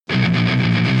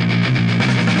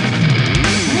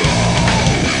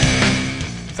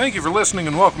Thank you for listening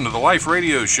and welcome to the Life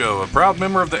Radio Show, a proud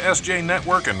member of the SJ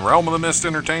Network and Realm of the Mist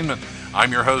Entertainment.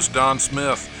 I'm your host, Don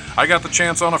Smith. I got the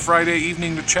chance on a Friday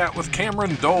evening to chat with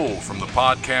Cameron Dole from the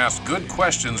podcast Good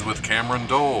Questions with Cameron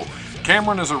Dole.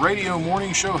 Cameron is a radio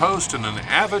morning show host and an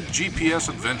avid GPS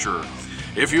adventurer.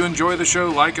 If you enjoy the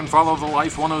show, like and follow the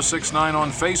Life 1069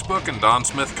 on Facebook and Don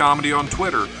Smith Comedy on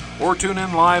Twitter, or tune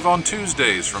in live on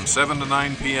Tuesdays from 7 to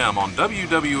 9 p.m. on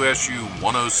WWSU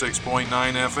 106.9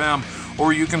 FM,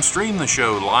 or you can stream the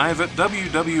show live at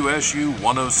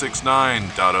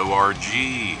wwsu1069.org.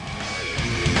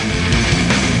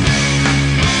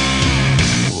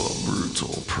 The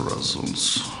brutal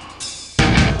presence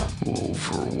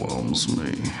overwhelms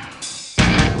me.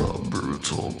 The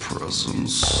brutal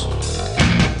presence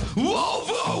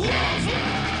overwhelms me.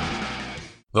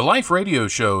 The Life Radio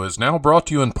Show is now brought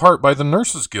to you in part by the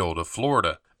Nurses Guild of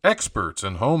Florida, experts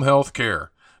in home health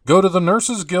care. Go to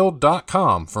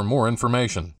thenursesguild.com for more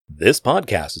information. This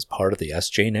podcast is part of the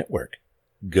SJ Network.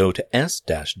 Go to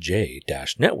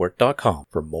s-j-network.com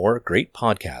for more great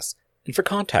podcasts and for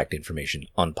contact information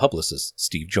on publicist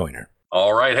Steve Joyner.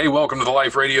 All right. Hey, welcome to the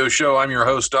Life Radio Show. I'm your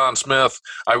host, Don Smith.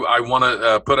 I want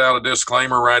to put out a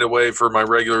disclaimer right away for my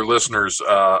regular listeners.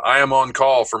 I am on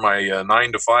call for my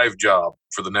 9 to 5 job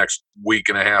for the next week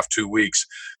and a half, 2 weeks.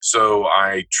 So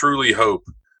I truly hope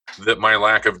that my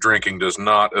lack of drinking does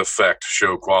not affect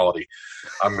show quality.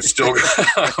 I'm still going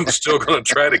to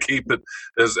try to keep it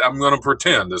as I'm going to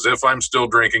pretend as if I'm still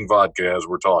drinking vodka as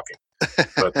we're talking.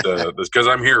 But because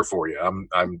I'm here for you,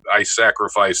 I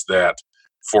sacrifice that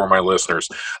for my listeners.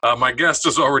 My guest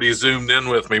has already zoomed in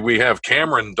with me. We have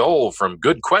Cameron Dole from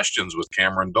Good Questions with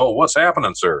Cameron Dole. What's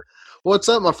happening, sir? What's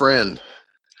up, my friend?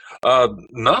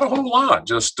 Not a whole lot.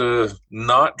 Just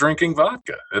not drinking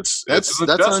vodka. That's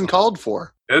uncalled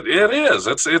for. It is.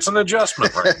 It's an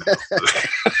adjustment right now.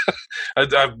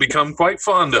 I've become quite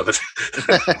fond of it.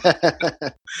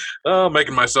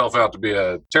 Making myself out to be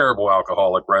a terrible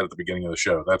alcoholic right at the beginning of the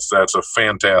show. That's a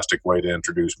fantastic way to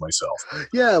introduce myself.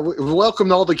 Yeah, welcome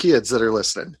to all the kids that are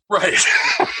listening. Right.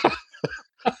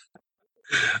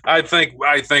 I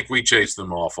think we chased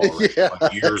them off already,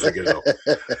 like years ago.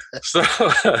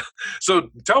 So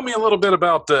tell me a little bit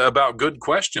about Good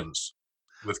Questions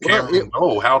with Cameron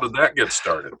Dole. How did that get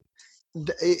started?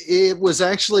 It was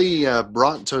actually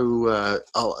brought to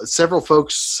several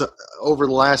folks over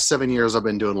the last 7 years. I've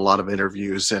been doing a lot of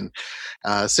interviews, and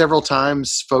several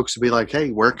times folks would be like, "Hey,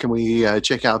 where can we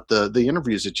check out the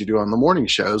interviews that you do on the morning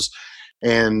shows?"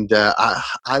 And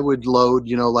I would load,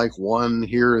 like one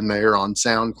here and there on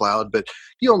SoundCloud, but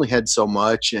you only had so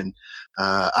much, and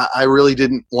I really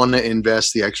didn't want to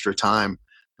invest the extra time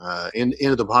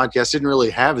into the podcast. Didn't really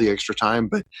have the extra time,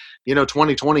 but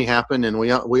 2020 happened, and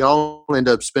we all end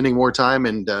up spending more time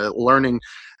and learning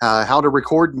how to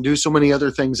record and do so many other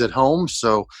things at home.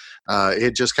 So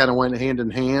it just kind of went hand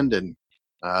in hand, and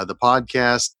the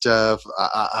podcast.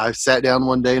 I sat down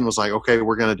one day and was like, "Okay,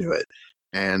 we're going to do it."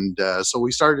 And so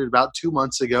we started about 2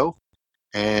 months ago,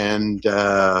 and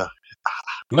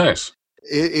nice.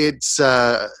 It's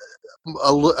a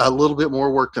little bit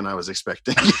more work than I was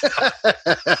expecting.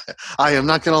 I am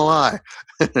not going to lie.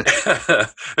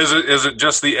 Is it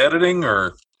just the editing,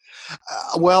 or?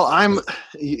 Well, I'm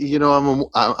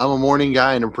a morning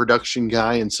guy and a production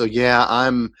guy, and so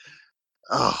I'm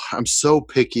so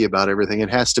picky about everything. It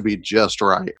has to be just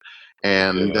right.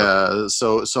 And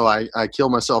so I kill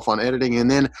myself on editing, and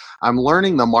then I'm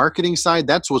learning the marketing side.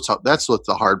 That's what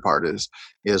the hard part is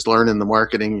learning the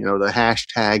marketing. The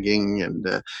hashtagging and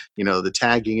the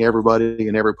tagging everybody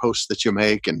in every post that you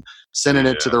make and sending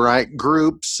it to the right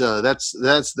groups. That's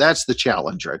the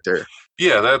challenge right there.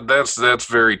 Yeah, that's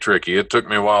very tricky. It took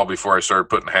me a while before I started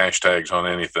putting hashtags on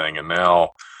anything, and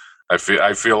now I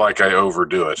feel like I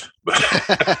overdo it. But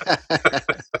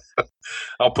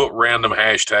I'll put random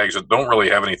hashtags that don't really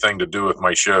have anything to do with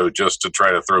my show just to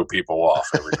try to throw people off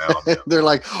every now and then. They're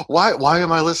like, why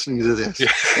am I listening to this?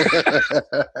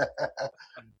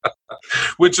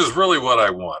 Which is really what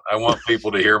I want. I want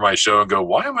people to hear my show and go,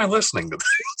 why am I listening to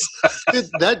this?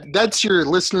 That's your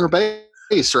listener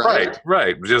base, right?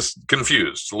 Right. Just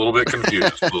confused, a little bit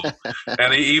confused.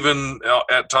 And even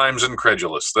at times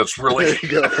incredulous. That's really... There you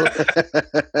go.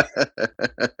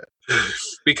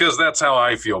 Because that's how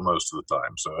I feel most of the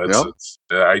time. So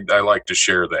I like to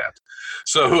share that.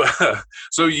 So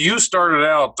you started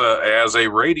out as a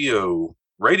radio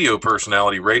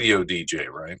personality, radio DJ,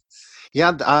 right?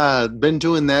 Yeah, I've been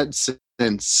doing that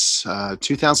since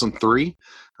 2003.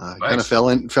 Nice. Kind of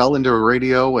fell into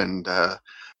radio and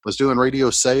was doing radio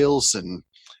sales, and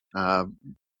I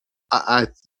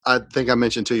I think I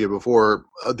mentioned to you before,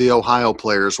 the Ohio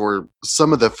players were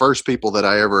some of the first people that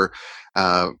I ever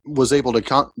was able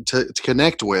to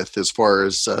connect with as far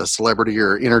as celebrity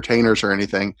or entertainers or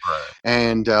anything, Right.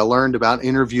 and learned about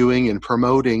interviewing and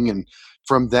promoting. And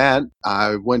from that,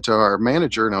 I went to our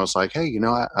manager and I was like, hey,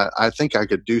 I think I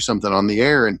could do something on the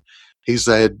air. And he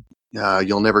said,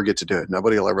 you'll never get to do it.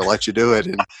 Nobody will ever let you do it.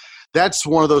 And that's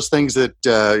one of those things that,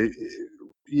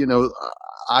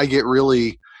 I get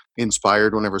really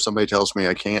inspired whenever somebody tells me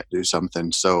I can't do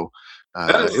something. So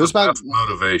That is it was the about, best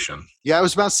motivation. yeah, it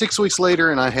was about 6 weeks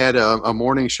later, and I had a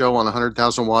morning show on a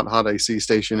 100,000 watt hot AC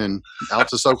station in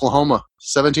Altus, Oklahoma,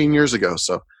 17 years ago.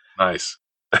 So Nice.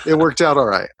 it worked out all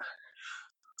right.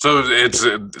 So it's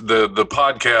the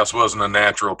podcast wasn't a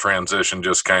natural transition,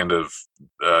 just kind of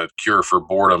cure for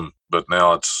boredom, but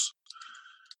now it's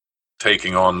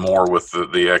taking on more with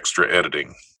the extra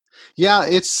editing. Yeah,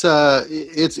 it's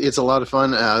a lot of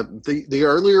fun. The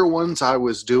earlier ones I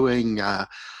was doing,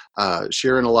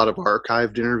 sharing a lot of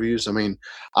archived interviews. I mean,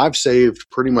 I've saved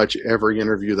pretty much every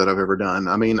interview that I've ever done.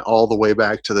 I mean, all the way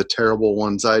back to the terrible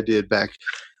ones I did back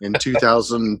in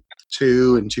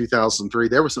 2002 and 2003.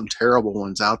 There were some terrible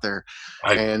ones out there,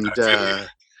 and the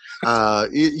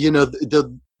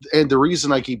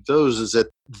reason I keep those is that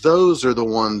those are the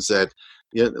ones that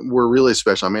were really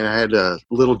special. I mean, I had a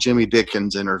little Jimmy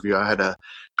Dickens interview. I had a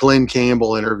Glenn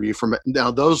Campbell interview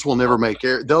now those will never make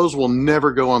air. Those will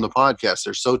never go on the podcast.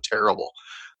 They're so terrible.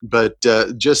 But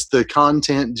just the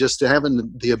content, just having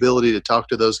the ability to talk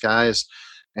to those guys,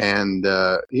 and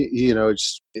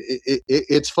it's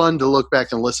fun to look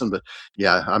back and listen. But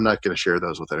yeah, I'm not going to share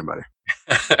those with anybody.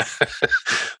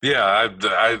 Yeah,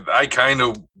 I kind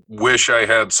of wish I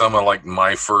had some of like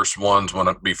my first ones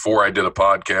before I did a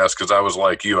podcast, because I was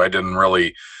like you, I didn't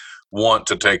really want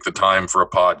to take the time for a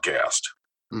podcast.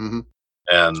 Mm-hmm.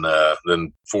 And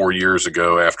then 4 years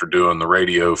ago, after doing the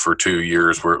radio for 2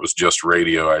 years where it was just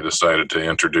radio, I decided to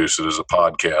introduce it as a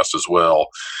podcast as well.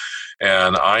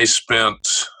 And I spent,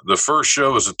 the first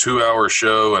show was a 2-hour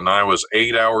show, and I was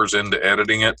 8 hours into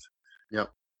editing it. Yep.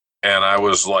 And I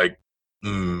was like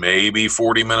maybe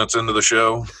 40 minutes into the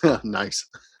show. Nice.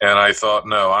 And I thought,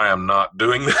 no, I am not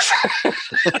doing this.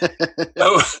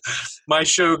 My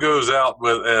show goes out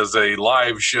as a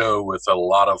live show with a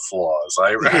lot of flaws.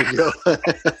 I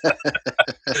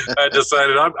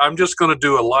decided I'm just going to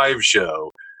do a live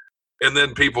show, and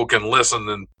then people can listen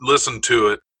to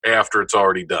it after it's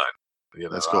already done.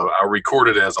 That's cool. I record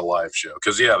it as a live show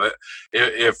because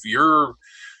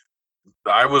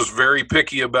I was very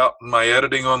picky about my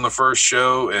editing on the first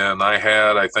show, and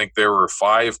I think there were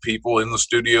 5 people in the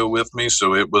studio with me,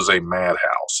 so it was a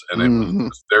madhouse,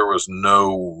 and there was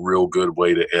no real good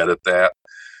way to edit that.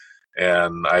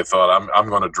 And I thought I'm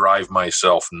going to drive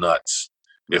myself nuts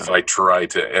if I try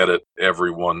to edit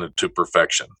everyone to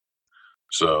perfection.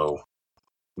 So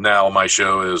now my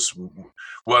show is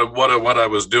what I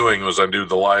was doing was I do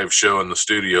the live show in the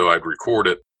studio. I'd record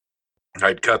it.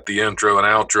 I'd cut the intro and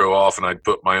outro off, and I'd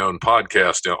put my own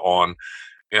podcast on,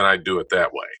 and I'd do it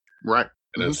that way. Right.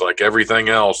 And it's like everything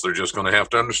else, they're just going to have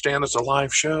to understand it's a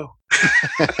live show.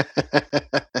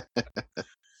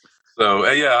 So,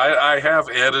 yeah, I have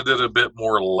edited a bit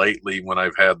more lately when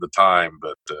I've had the time,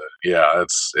 but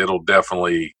it will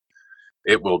definitely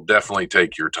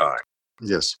take your time.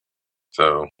 Yes.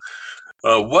 So,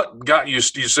 what got you?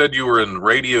 You said you were in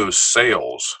radio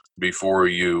sales before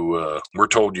you were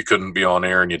told you couldn't be on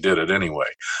air, and you did it anyway.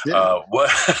 Yeah.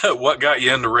 What got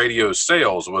you into radio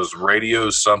sales? Was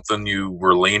radio something you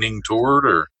were leaning toward,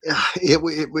 or it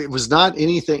was not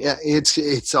anything?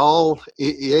 It's all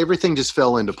everything just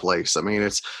fell into place. I mean,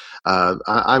 it's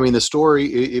the story.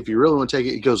 If you really want to take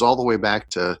it, it goes all the way back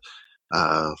to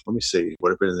let me see,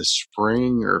 would have been in the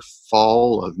spring or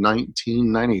fall of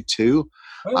 1992.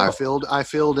 Oh. I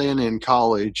filled in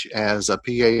college as a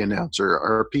PA announcer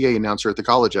at the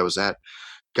college I was at.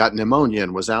 Got pneumonia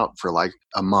and was out for like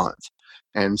a month,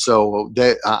 and so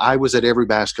I was at every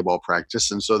basketball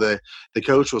practice. And so the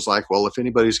coach was like, "Well, if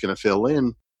anybody's going to fill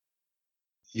in,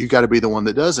 you got to be the one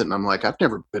that does it." And I'm like, "I've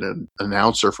never been an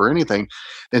announcer for anything,"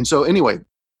 and so anyway,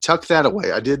 tuck that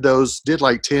away. I did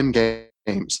like 10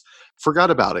 games, forgot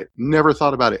about it, never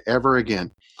thought about it ever again.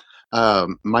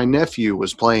 My nephew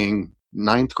was playing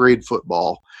 9th grade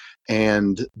football,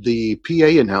 and the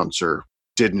PA announcer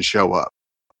didn't show up.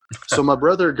 So my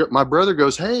brother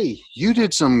goes, "Hey, you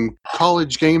did some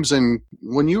college games, and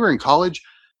when you were in college,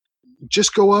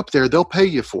 just go up there. They'll pay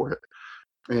you for it."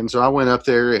 And so I went up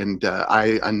there, and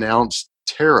I announced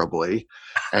terribly,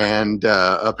 and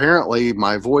apparently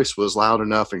my voice was loud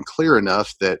enough and clear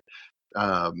enough that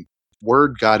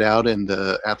word got out, and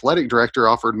the athletic director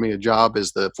offered me a job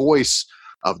as the voice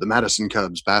of the Madison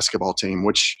Cubs basketball team,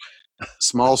 which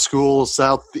small school,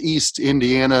 Southeast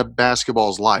Indiana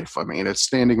basketball's life. I mean, it's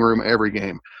standing room every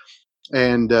game.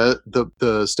 And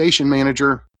the station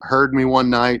manager heard me one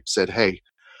night, said, "Hey,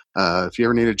 if you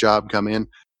ever need a job, come in."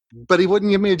 But he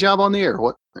wouldn't give me a job on the air.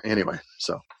 What? Anyway,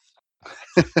 so.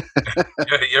 You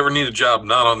ever need a job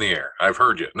not on the air? I've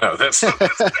heard you. No, that's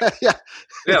Yeah,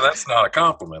 that's not a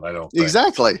compliment, I don't think.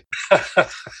 exactly.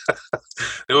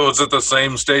 Was it the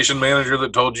same station manager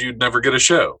that told you you'd never get a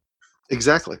show?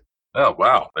 Exactly. Oh,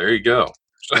 wow. There you go.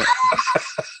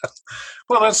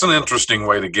 Well, that's an interesting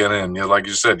way to get in. Like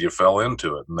you said, you fell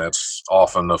into it, and that's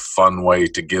often a fun way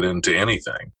to get into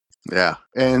anything. Yeah,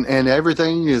 and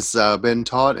everything has been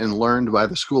taught and learned by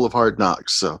the School of Hard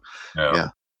Knocks. So, yeah.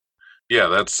 Yeah,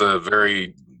 that's a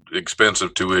very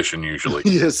expensive tuition usually.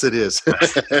 Yes, it is.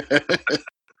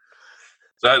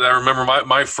 I remember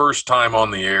my first time on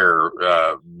the air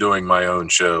doing my own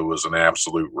show was an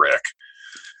absolute wreck.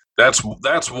 That's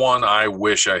one I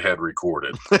wish I had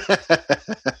recorded,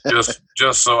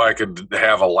 just so I could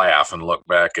have a laugh and look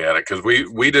back at it, because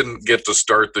we didn't get to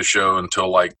start the show until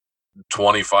like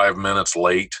 25 minutes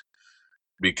late,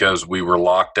 because we were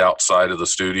locked outside of the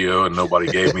studio and nobody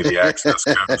gave me the access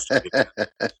codes. So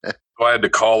I had to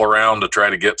call around to try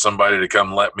to get somebody to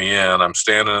come let me in. I'm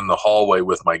standing in the hallway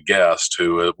with my guest,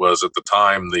 who was at the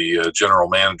time the general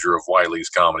manager of Wiley's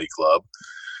Comedy Club,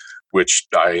 which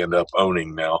I end up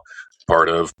owning now, part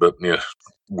of, but yeah,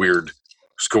 weird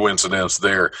coincidence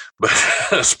there. But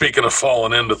speaking of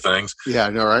falling into things. Yeah, I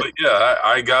know, right? But yeah,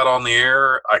 I got on the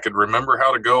air. I could remember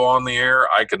how to go on the air.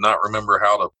 I could not remember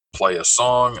how to play a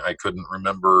song. I couldn't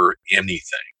remember anything.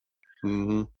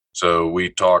 Mm-hmm. So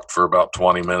we talked for about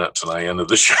 20 minutes, and I ended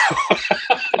the show.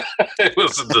 It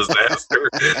was a disaster.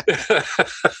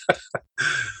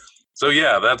 So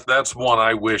yeah, that's one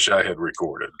I wish I had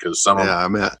recorded, because some of I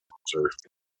mean,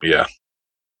 yeah.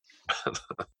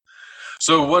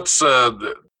 So what's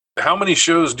how many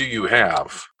shows do you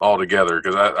have altogether?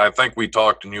 Because I think we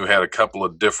talked and you had a couple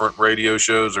of different radio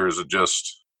shows, or is it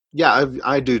just? Yeah,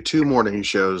 I do 2 morning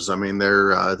shows. I mean,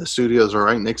 they're the studios are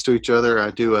right next to each other.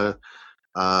 I do a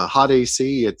Hot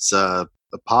AC. It's a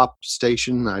pop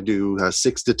station. I do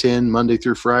 6 to 10 Monday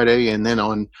through Friday, and then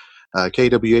on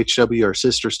KWHW, our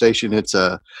sister station, it's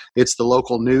the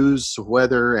local news,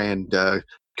 weather, and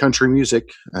country music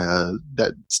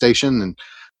that station, and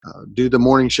do the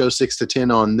morning show 6 to 10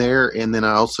 on there, and then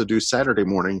I also do Saturday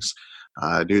mornings.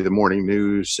 I do the morning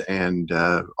news, and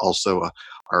also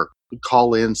our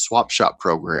call-in swap shop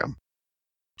program.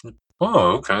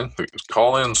 Oh, okay. The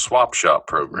call-in swap shop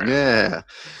program. Yeah.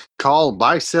 Call,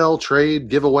 buy, sell, trade,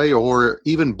 giveaway, or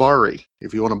even borry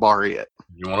if you want to borry it.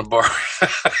 You want to borrow?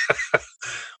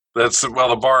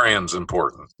 The borrowing's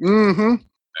important. Mm-hmm.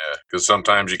 Yeah, because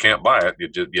sometimes you can't buy it. You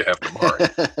have to borrow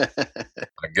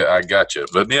it. I got you.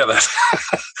 But yeah,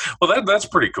 that's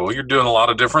pretty cool. You're doing a lot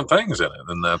of different things in it,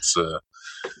 and that's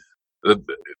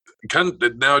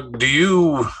now. Do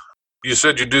you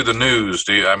said you do the news?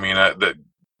 Do you? I mean,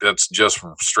 that's just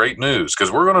straight news,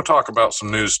 because we're going to talk about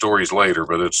some news stories later,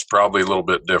 but it's probably a little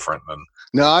bit different than.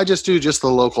 No, I just do the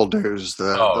local news,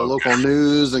 the local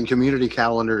news and community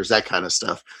calendars, that kind of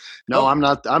stuff. No, I'm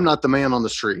not the man on the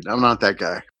street. I'm not that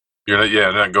guy.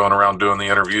 You're not going around doing the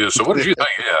interviews. So what did you think?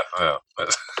 Yeah.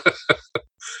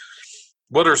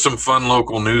 What are some fun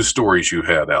local news stories you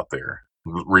had out there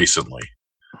recently?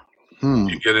 Do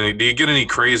you get any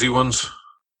crazy ones?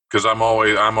 Because I'm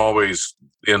always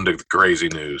into crazy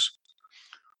news.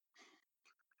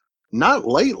 Not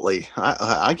lately.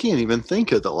 I can't even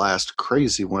think of the last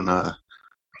crazy one.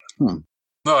 No,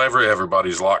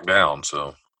 everybody's locked down,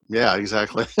 so. Yeah,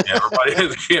 exactly. Yeah,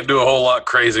 everybody can't do a whole lot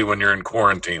crazy when you're in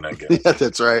quarantine, I guess. Yeah,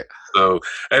 that's right. So,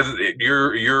 and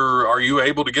are you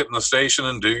able to get in the station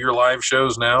and do your live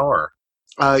shows now, or?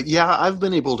 Yeah, I've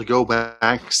been able to go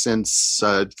back since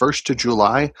 1st of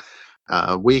July.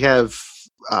 We have.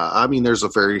 There's a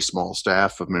very small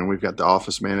staff. I mean, we've got the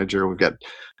office manager, we've got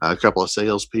a couple of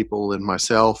salespeople, and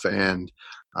myself, and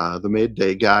the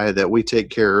midday guy that we take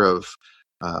care of.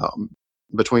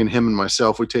 Between him and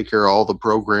myself, we take care of all the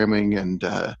programming and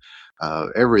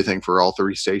everything for all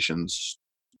 3 stations.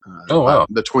 Oh, wow.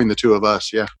 Between the 2 of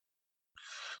us, yeah.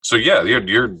 So yeah,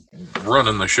 you're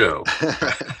running the show.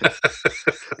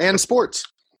 And sports.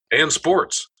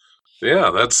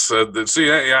 Yeah, that's see.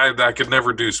 I could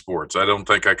never do sports. I don't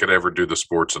think I could ever do the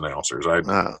sports announcers.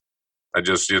 I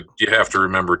just you have to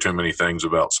remember too many things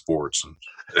about sports.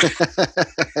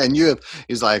 And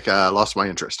he's like, lost my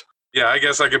interest. Yeah, I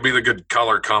guess I could be the good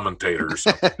color commentator.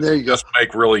 So There you go. just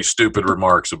make really stupid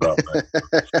remarks about that.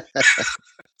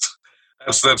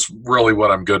 That's really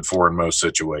what I'm good for in most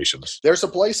situations. There's a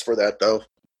place for that, though.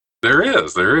 There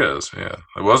is. Yeah,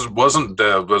 it wasn't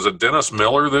was it Dennis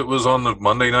Miller that was on the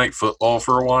Monday Night Football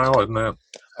for a while? Isn't that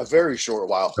A very short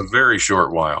while. a very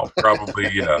short while? Probably,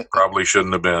 yeah, probably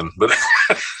shouldn't have been, but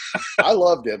I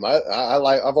loved him.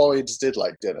 I've always did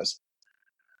like Dennis.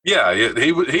 yeah,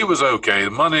 he was okay. The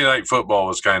Monday Night Football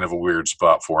was kind of a weird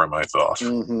spot for him, I thought.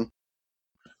 Mm-hmm.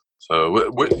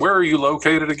 So, where are you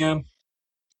located again?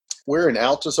 We're in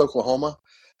Altus, Oklahoma.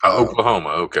 Oklahoma.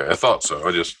 Okay, I thought so.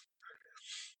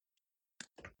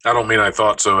 I don't mean I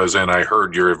thought so as in I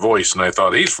heard your voice and I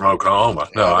thought he's from Oklahoma.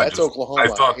 No, Yeah, that's Oklahoma. I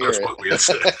thought I that's hear what we had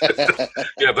said.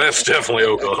 Yeah, that's definitely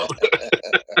Oklahoma.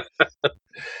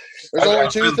 There's only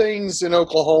two things in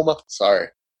Oklahoma. Sorry.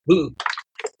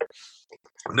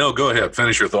 No, go ahead.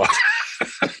 Finish your thought.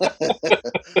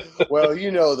 Well,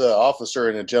 you know the officer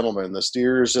and the gentleman, the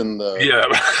steers and the...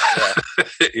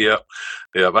 Yeah.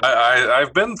 Yeah.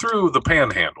 I've been through the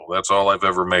Panhandle. That's all I've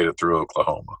ever made it through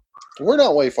Oklahoma. We're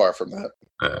not way far from that.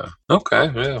 Yeah.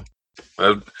 Okay. Yeah.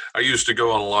 I used to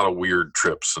go on a lot of weird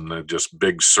trips and just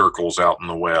big circles out in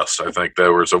the West. I think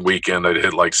there was a weekend I'd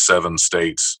hit like 7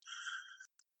 states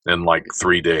in like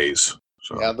 3 days.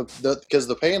 So. Yeah, because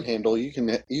the Panhandle, you can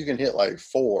hit like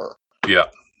 4. Yeah.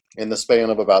 In the span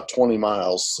of about 20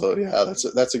 miles. So yeah,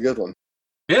 that's a good one.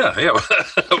 Yeah.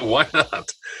 Why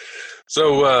not?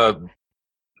 So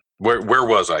where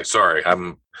was I? Sorry,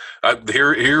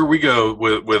 here we go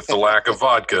with the lack of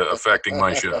vodka affecting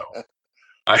my show.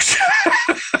 I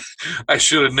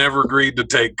should have never agreed to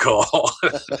take call.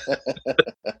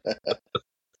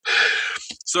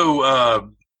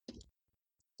 So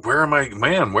where am I,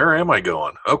 man? Where am I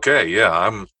going? Okay,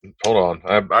 yeah, hold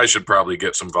on. I should probably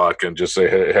get some vodka and just say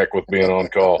heck with being on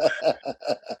call.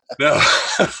 No.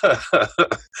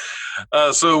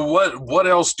 So what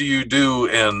else do you do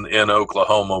in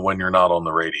Oklahoma when you're not on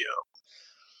the radio?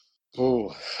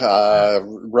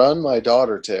 Run my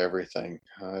daughter to everything.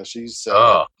 She's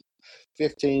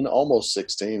 15, almost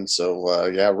 16. So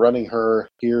yeah, running her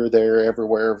here, there,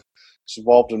 everywhere. She's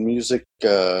involved in music,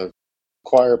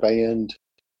 choir, band,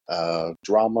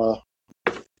 drama.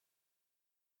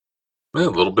 Yeah, a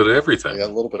little bit of everything. Yeah, a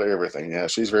little bit of everything. Yeah,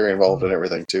 she's very involved in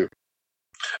everything too.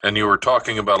 And you were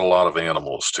talking about a lot of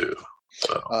animals too.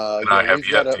 So, and yeah, I have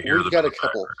yet to hear them. We've got a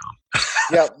couple.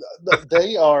 Yeah,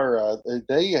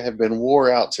 they have been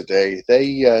wore out today.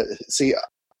 They see.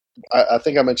 I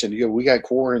think I mentioned to you, we got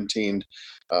quarantined.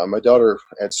 My daughter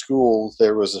at school,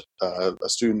 there was a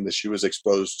student that she was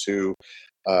exposed to,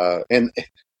 and it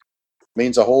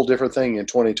means a whole different thing in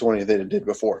 2020 than it did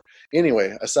before.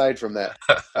 Anyway, aside from that,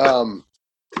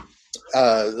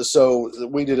 so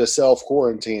we did a self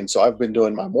quarantine. So I've been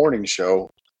doing my morning show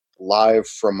live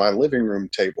from my living room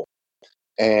table,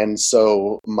 and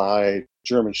so my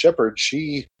German Shepherd,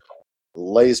 she's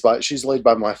laid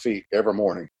by my feet every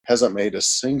morning, hasn't made a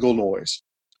single noise.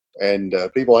 And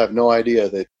people have no idea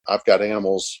that I've got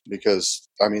animals because,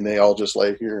 I mean, they all just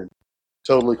lay here and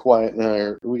totally quiet.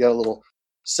 And we got a little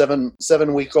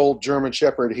 7-week-old German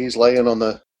Shepherd. He's laying on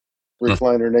the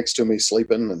recliner next to me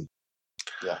sleeping. And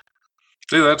yeah.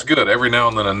 See, that's good. Every now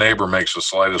and then a neighbor makes the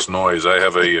slightest noise. I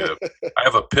have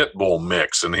a pit bull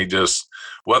mix, and he just,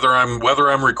 whether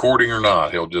I'm recording or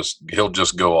not, he'll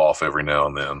just go off every now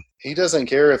and then. He doesn't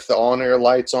care if the on-air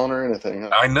light's on or anything.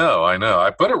 I know.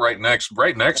 I put it right next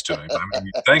to him. I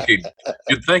mean,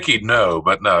 you'd think he'd know,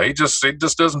 but no, he just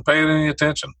doesn't pay any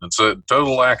attention. It's a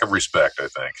total lack of respect, I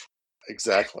think.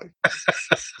 Exactly.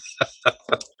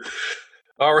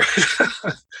 All right.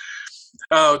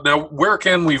 Now,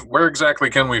 where exactly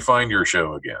can we find your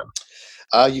show again?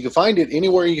 You can find it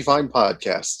anywhere you can find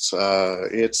podcasts.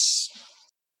 It's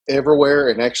everywhere,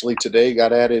 and actually today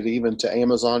got added even to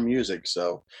Amazon Music.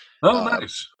 So,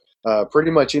 nice.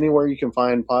 Pretty much anywhere you can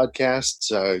find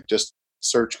podcasts, just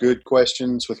search "Good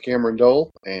Questions with Cameron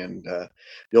Dole," and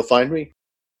you'll find me.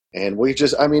 And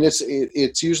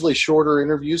it's usually shorter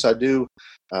interviews. I do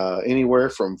anywhere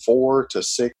from 4 to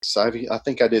 6. I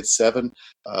think I did 7,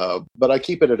 but I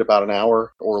keep it at about an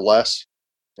hour or less.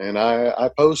 And I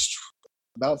post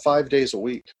about 5 days a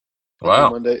week.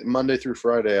 Wow. Monday through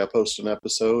Friday, I post an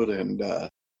episode, and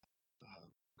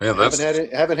haven't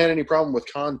had any problem with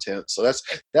content. So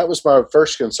that was my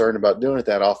first concern about doing it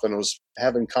that often, was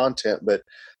having content, but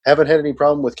haven't had any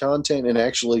problem with content, and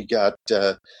actually got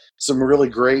some really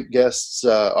great guests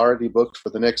already booked for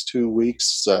the next 2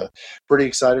 weeks. Pretty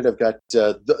excited. I've got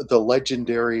the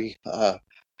legendary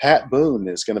Pat Boone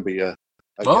is going to be a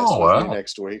a guest Oh, with me wow.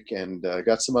 next week, and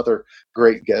got some other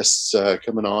great guests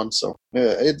coming on. So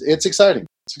it's exciting.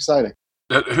 It's exciting.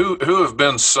 Who have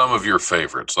been some of your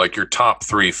favorites, like your top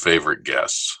 3 favorite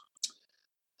guests?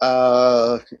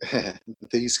 Uh,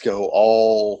 these go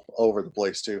all over the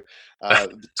place too.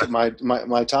 My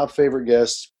top favorite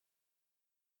guest,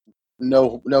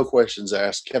 no questions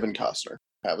asked, Kevin Costner.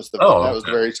 That was Oh, the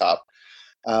okay. very top.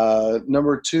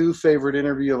 Number 2 favorite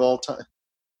interview of all time.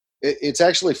 It's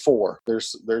actually 4.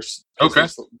 Okay.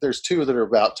 There's 2 that are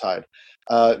about tied.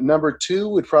 Number 2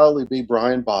 would probably be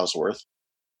Brian Bosworth.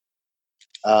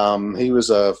 He was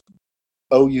a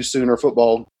OU Sooner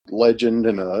football legend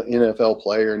and an NFL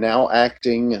player, now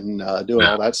acting and doing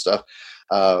Yeah. all that stuff.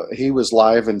 He was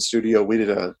live in studio. We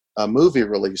did a movie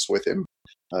release with him.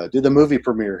 Did the movie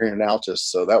premiere here in Altus,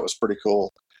 so that was pretty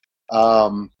cool.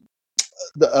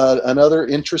 Another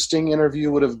interesting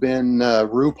interview would have been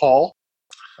RuPaul.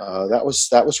 That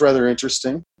was rather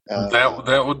interesting.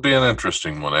 That would be an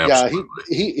interesting one. Yeah, Absolutely.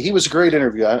 he was a great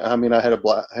interview. I mean, I had a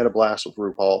blast with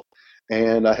RuPaul,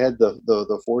 and I had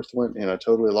the 4th one, and I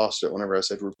totally lost it whenever I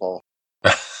said RuPaul.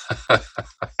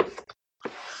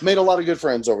 Made a lot of good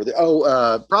friends over there.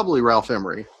 Oh, probably Ralph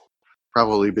Emery.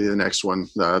 Probably be the next one.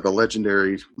 The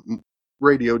legendary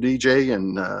radio DJ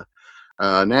and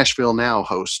Nashville Now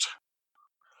host.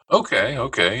 Okay.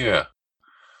 Yeah.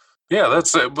 Yeah,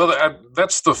 that's it. Well,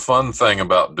 that's the fun thing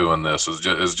about doing this is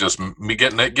just me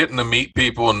getting to meet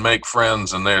people and make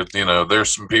friends. And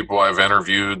there's some people I've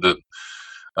interviewed that,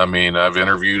 I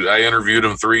interviewed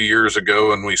them 3 years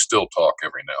ago, and we still talk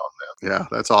every now and Yeah,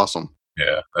 that's awesome. then.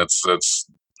 Yeah, that's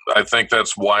I think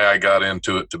that's why I got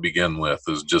into it to begin with,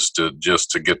 is just to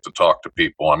get to talk to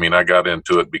people. I mean, I got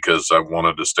into it because I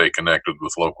wanted to stay connected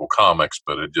with local comics,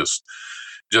 but it just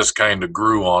kind of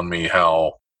grew on me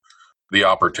how the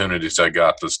opportunities I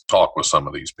got to talk with some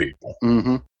of these people.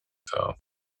 Mm-hmm. So,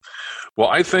 well,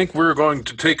 I think we're going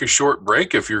to take a short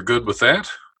break if you're good with that.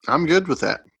 I'm good with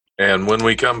that. And when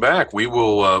we come back, we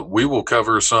will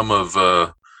cover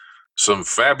some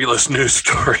fabulous news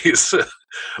stories.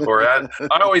 Or I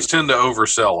always tend to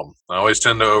oversell them. I always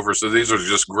tend to oversell. These are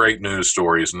just great news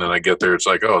stories, and then I get there, it's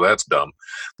like, oh, that's dumb.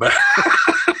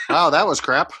 Oh, that was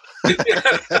crap. Well,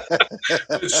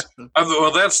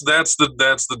 that's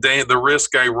the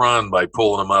risk I run by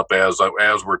pulling them up as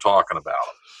we're talking about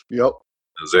them. Yep.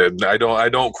 I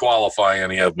don't qualify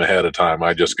any of them ahead of time.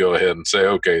 I just go ahead and say,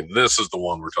 okay, this is the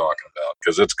one we're talking about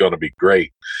because it's going to be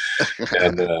great.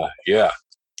 And yeah,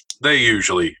 they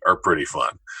usually are pretty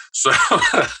fun. So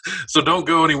don't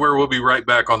go anywhere. We'll be right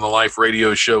back on the Life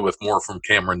Radio Show with more from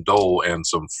Cameron Dole and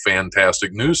some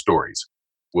fantastic news stories.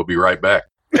 We'll be right back.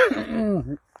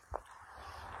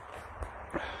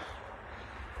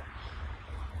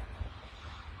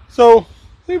 So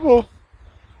people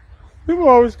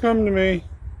always come to me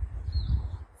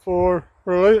for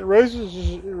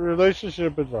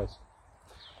relationship advice.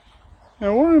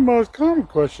 And one of the most common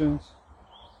questions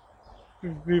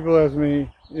people ask me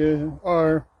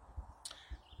are,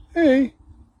 hey,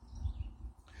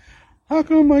 how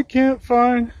come I can't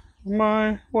find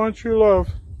my one true love,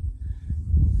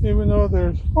 even though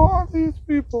there's all these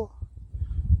people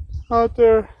out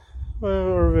there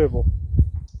are available?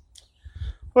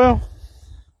 Well,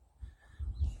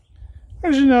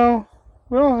 as you know,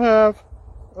 we all have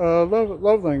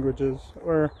love languages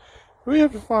where we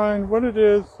have to find what it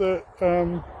is that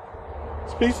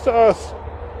speaks to us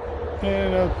in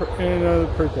another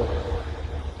people.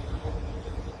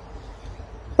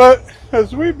 But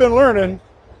as we've been learning,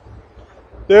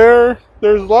 there's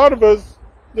a lot of us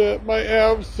that might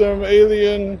have some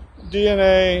alien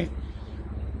DNA,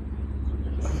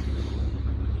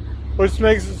 which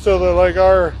makes it so that like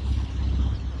our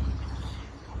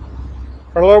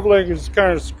love language is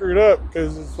kind of screwed up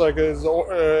because it's like it's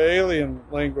alien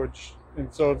language,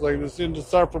 and so it's like this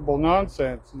indecipherable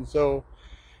nonsense. And so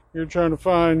you're trying to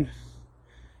find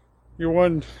your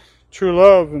one true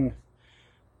love, and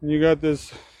you got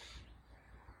this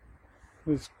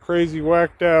crazy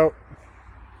whacked out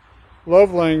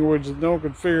love language that no one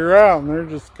can figure out, and they're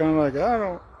just kind of like, I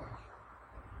don't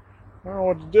know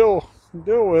what to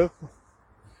deal with.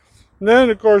 And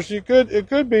then, of course, it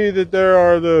could be that there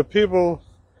are the people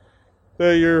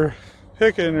that you're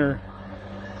picking, or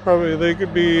probably they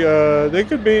could be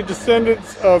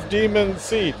descendants of demon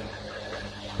seed,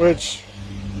 which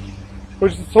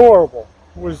is horrible.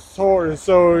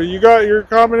 So you got your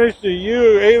combination of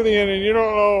you, alien, and you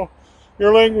don't know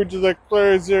your language is like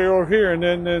players there over here, and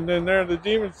then they're the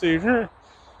demon seed, and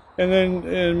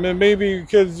then maybe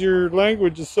because your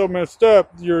language is so messed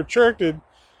up, you're attracted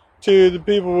to the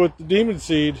people with the demon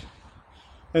seed,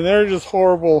 and they're just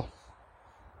horrible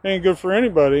ain't good for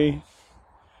anybody.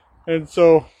 And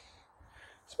so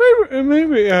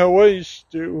maybe what you should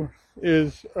do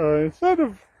is instead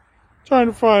of trying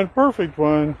to find a perfect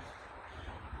one,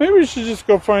 maybe you should just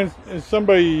go find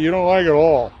somebody you don't like at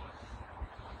all.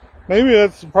 Maybe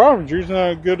that's the problem. You're just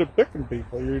not good at picking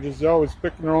people. You're just always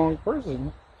picking the wrong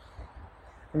person.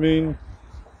 I mean,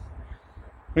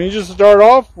 you just start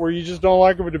off where you just don't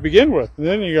like them to begin with, and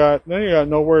then you got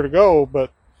nowhere to go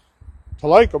but to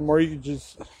like them, or you could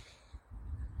just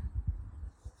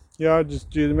just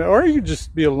do them, or you could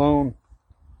just be alone.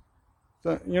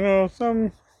 Just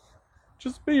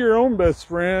be your own best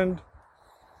friend.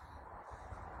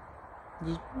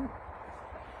 You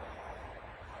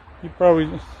probably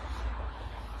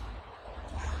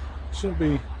shouldn't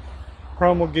be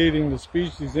promulgating the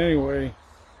species anyway,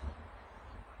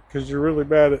 because you're really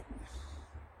bad at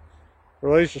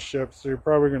relationships, so you're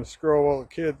probably going to screw all the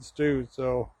kids too.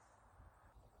 So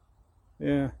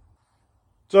yeah.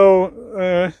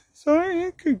 So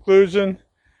in conclusion,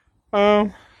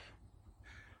 quit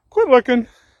looking.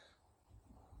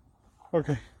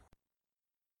 Okay.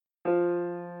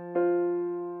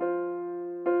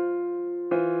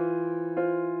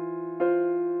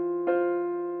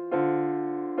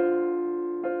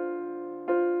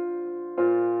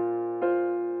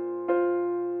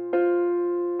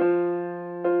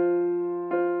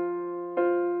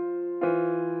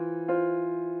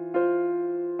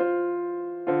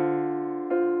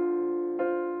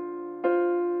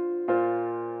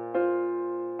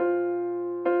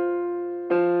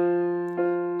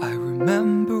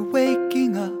 Remember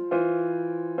waking up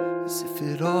as if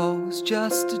it all was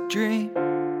just a dream.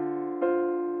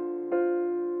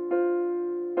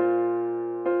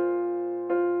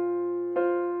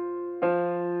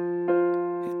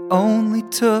 It only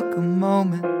took a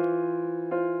moment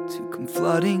to come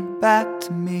flooding back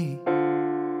to me.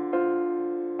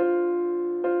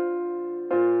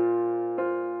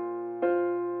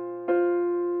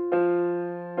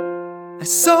 I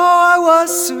saw I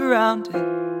was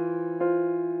surrounded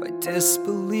by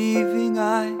disbelieving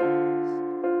eyes.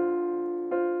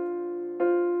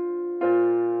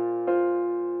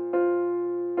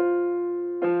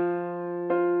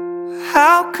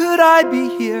 How could I be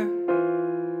here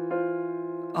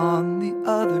on the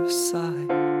other side?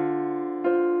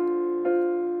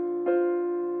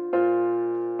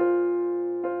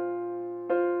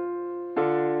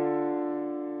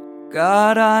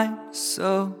 God, I'm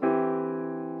so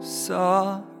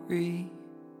sorry.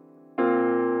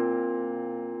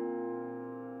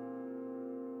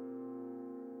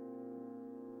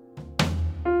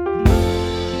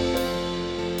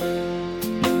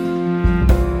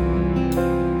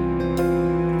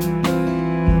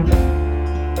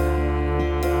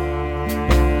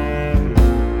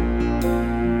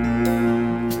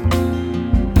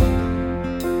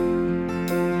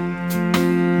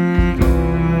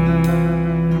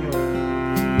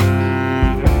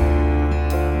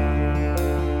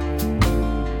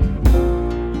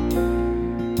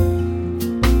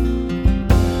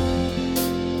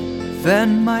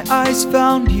 Then my eyes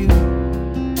found you,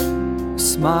 a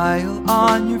smile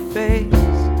on your face.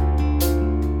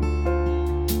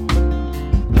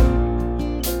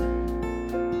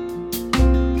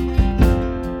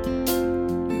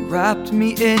 You wrapped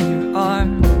me in your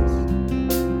arms,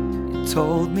 you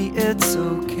told me it's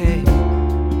okay.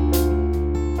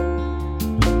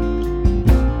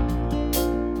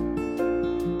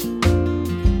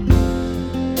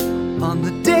 On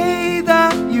the day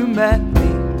that you met me,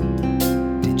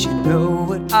 did you know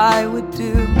what I would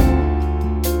do?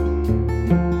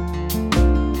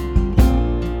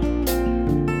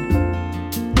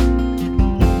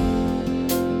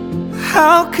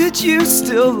 How could you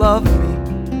still love me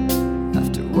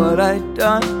after what I'd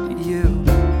done to you?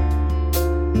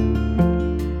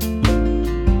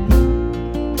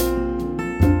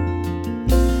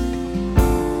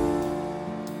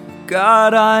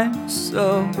 God, I'm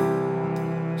so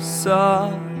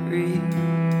sorry.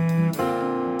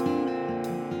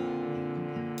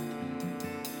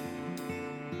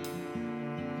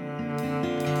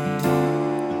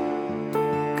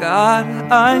 God,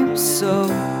 I'm so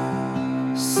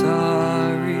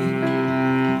sorry.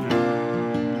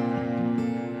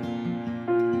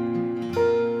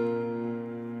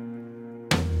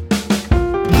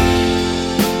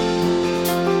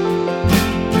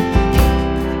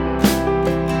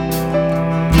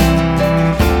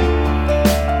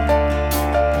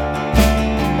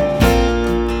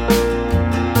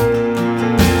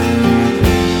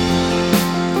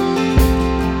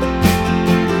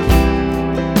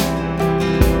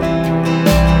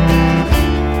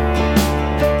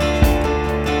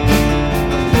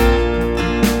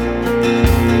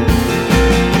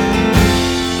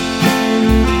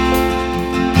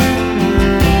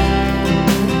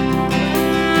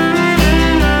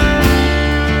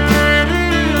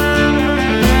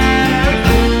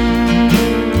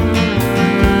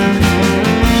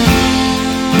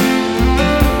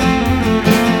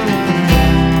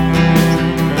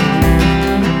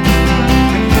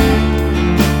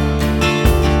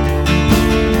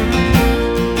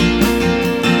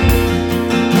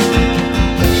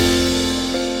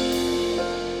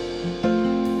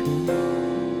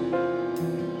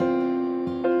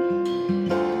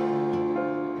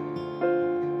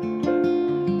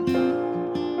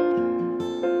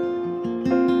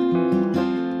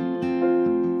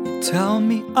 tell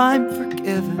me I'm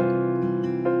forgiven.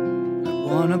 I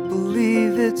wanna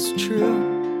believe it's true.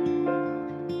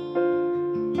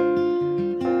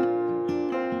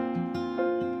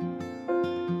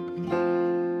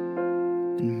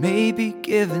 And maybe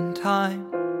given time,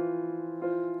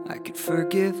 I could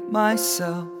forgive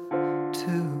myself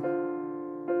too.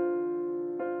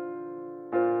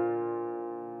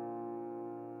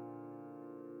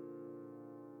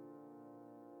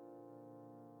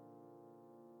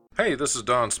 Hey, this is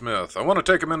Don Smith. I want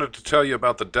to take a minute to tell you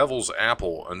about The Devil's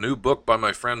Apple, a new book by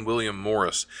my friend William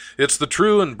Morris. It's the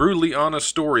true and brutally honest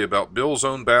story about Bill's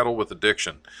own battle with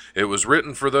addiction. It was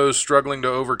written for those struggling to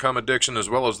overcome addiction as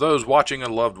well as those watching a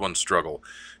loved one struggle.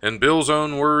 In Bill's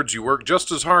own words, you work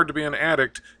just as hard to be an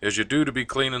addict as you do to be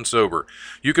clean and sober.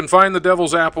 You can find The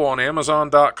Devil's Apple on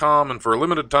Amazon.com, and for a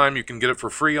limited time you can get it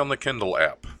for free on the Kindle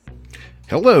app.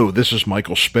 Hello, this is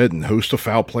Michael Spedden, host of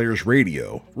Foul Players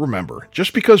Radio. Remember,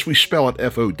 just because we spell it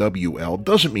F-O-W-L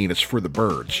doesn't mean it's for the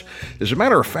birds. As a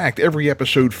matter of fact, every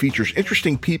episode features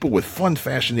interesting people with fun,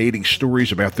 fascinating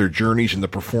stories about their journeys in the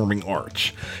performing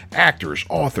arts. Actors,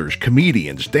 authors,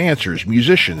 comedians, dancers,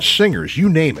 musicians, singers, you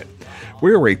name it.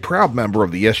 We're a proud member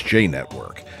of the SJ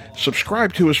Network.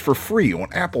 Subscribe to us for free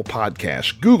on Apple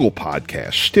Podcasts, Google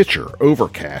Podcasts, Stitcher,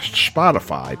 Overcast,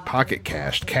 Spotify, Pocket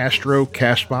Cast, Castro,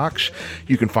 Castbox.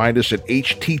 You can find us at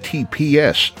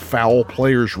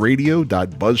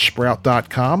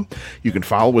https://foulplayersradio.buzzsprout.com. You can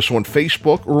follow us on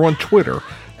Facebook or on Twitter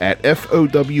at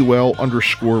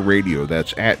FOWL_radio.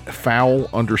 That's at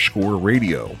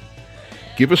foul_radio.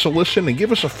 Give us a listen and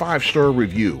give us a 5-star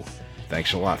review.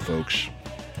 Thanks a lot, folks.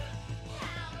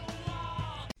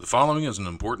 The following is an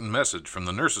important message from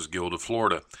the Nurses Guild of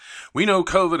Florida. We know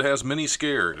COVID has many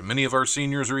scared, and many of our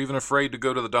seniors are even afraid to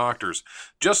go to the doctors.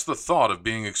 Just the thought of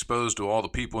being exposed to all the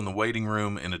people in the waiting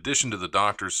room, in addition to the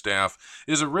doctor's staff,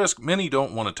 is a risk many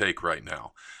don't want to take right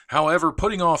now. However,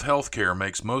 putting off health care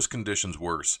makes most conditions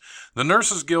worse. The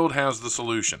Nurses Guild has the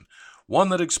solution. One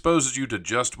that exposes you to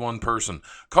just one person.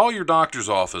 Call your doctor's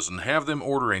office and have them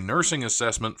order a nursing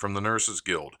assessment from the Nurses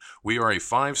Guild. We are a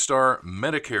 5-star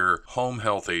Medicare home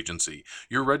health agency.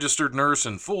 Your registered nurse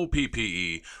in full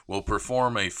PPE will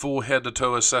perform a full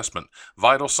head-to-toe assessment,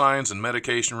 vital signs and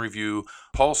medication review,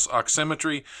 pulse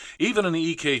oximetry, even an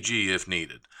EKG if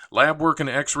needed. Lab work and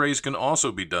x-rays can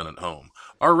also be done at home.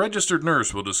 Our registered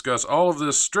nurse will discuss all of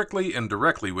this strictly and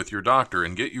directly with your doctor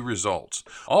and get you results.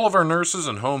 All of our nurses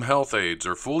and home health aides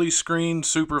are fully screened,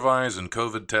 supervised, and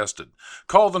COVID tested.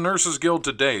 Call the Nurses Guild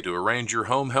today to arrange your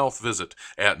home health visit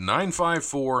at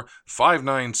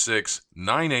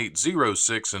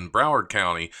 954-596-9806 in Broward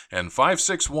County and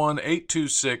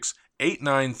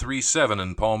 561-826-8937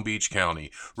 in Palm Beach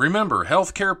County. Remember,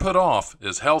 healthcare put off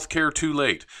is healthcare too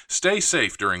late. Stay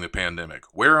safe during the pandemic.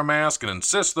 Wear a mask and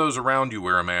insist those around you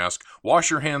wear a mask.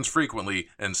 Wash your hands frequently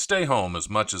and stay home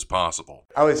as much as possible.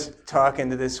 I was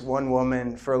talking to this one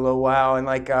woman for a little while, and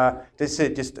this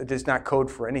is not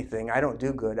code for anything. I don't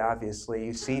do good, obviously.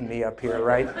 You've seen me up here,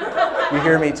 right? You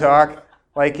hear me talk?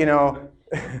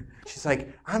 She's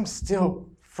like, I'm still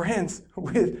friends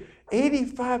with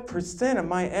 85% of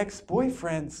my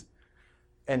ex-boyfriends.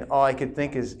 And all I could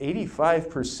think is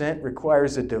 85%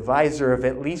 requires a divisor of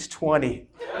at least 20.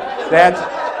 That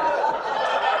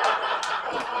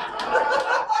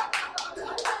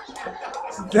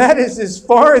is as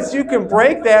far as you can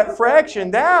break that fraction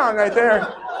down right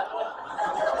there.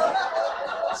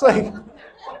 It's like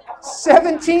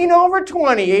 17 over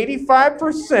 20,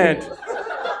 85%.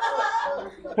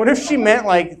 What if she meant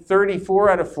like 34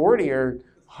 out of 40 or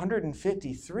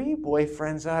 153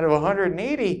 boyfriends out of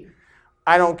 180?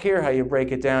 I don't care how you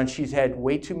break it down. She's had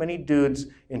way too many dudes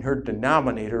in her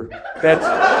denominator.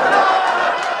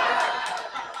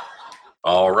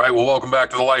 All right, well, welcome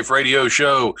back to the Life Radio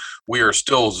Show. We are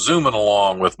still zooming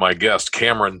along with my guest,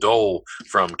 Cameron Dole,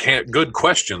 from Good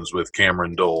Questions with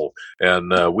Cameron Dole.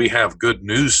 And we have good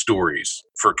news stories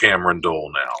for Cameron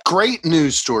Dole now. Great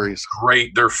news stories.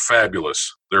 Great. They're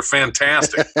fabulous. They're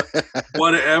fantastic.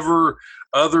 Whatever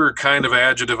other kind of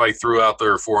adjective I threw out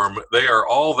there for them, they are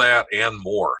all that and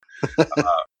more.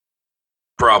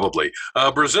 Probably.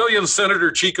 Brazilian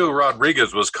Senator Chico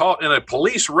Rodriguez was caught in a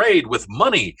police raid with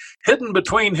money hidden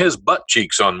between his butt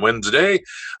cheeks on Wednesday.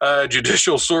 A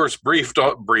judicial source briefed.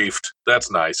 That's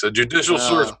nice. A judicial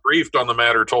source briefed on the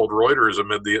matter told Reuters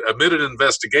amid an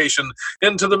investigation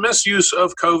into the misuse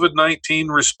of COVID-19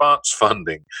 response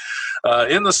funding.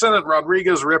 In the Senate,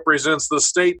 Rodriguez represents the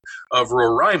state of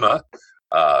Roraima.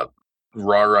 I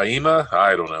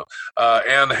don't know,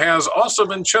 and has also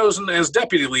been chosen as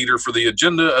deputy leader for the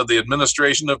agenda of the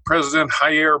administration of President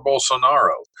Jair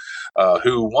Bolsonaro.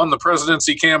 who won the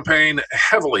presidency campaign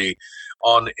heavily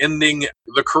on ending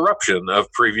the corruption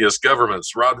of previous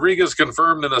governments. Rodriguez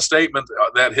confirmed in a statement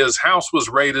that his house was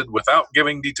raided without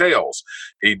giving details.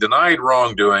 He denied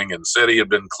wrongdoing and said he had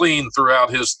been clean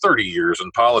throughout his 30 years in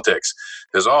politics.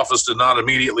 His office did not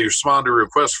immediately respond to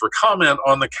requests for comment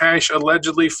on the cash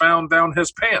allegedly found down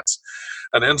his pants,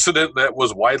 an incident that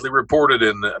was widely reported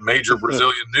in major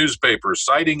Brazilian newspapers,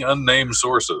 citing unnamed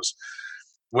sources.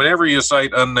 Whenever you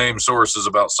cite unnamed sources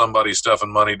about somebody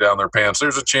stuffing money down their pants,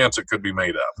 there's a chance it could be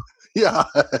made up. Yeah.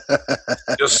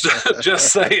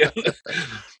 just saying.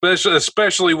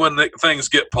 Especially when things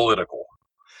get political.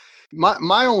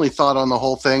 My only thought on the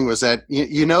whole thing was that,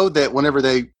 you know, that whenever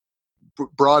they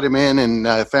brought him in and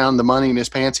found the money in his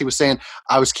pants, he was saying,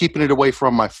 I was keeping it away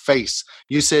from my face.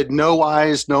 You said no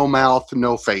eyes, no mouth,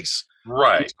 no face.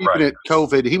 Right. He's keeping it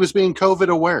COVID. He was being COVID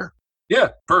aware. Yeah,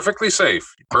 perfectly safe.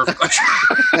 Perfectly.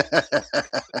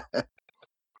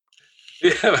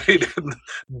 Yeah, he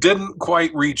didn't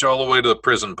quite reach all the way to the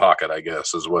prison pocket, I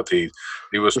guess, is what he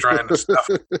was trying to stuff.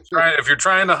 If you're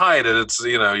trying to hide it, it's,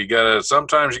 you know,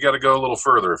 sometimes you gotta go a little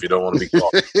further if you don't want to be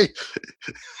caught.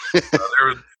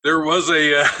 There was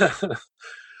a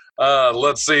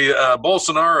let's see,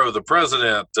 Bolsonaro, the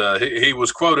president, he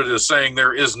was quoted as saying,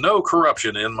 "There is no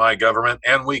corruption in my government,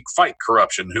 and we fight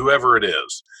corruption, whoever it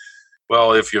is."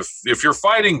 Well, if you're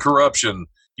fighting corruption,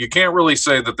 you can't really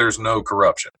say that there's no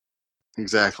corruption.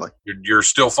 Exactly. You're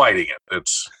still fighting it.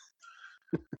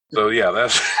 So yeah,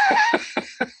 that's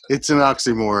it's an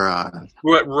oxymoron.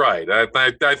 Right.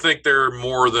 I think there are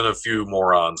more than a few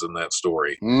morons in that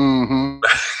story. Mm-hmm.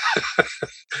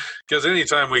 Because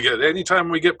anytime we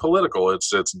get political,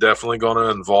 it's definitely going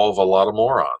to involve a lot of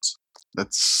morons.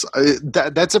 That's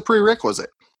a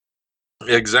prerequisite.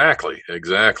 Exactly.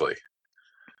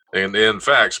 And in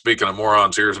fact, speaking of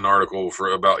morons, here's an article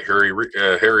about Harry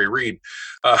Reid.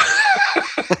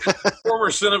 Former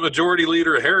Senate Majority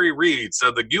Leader Harry Reid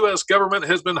said the U.S. government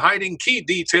has been hiding key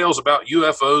details about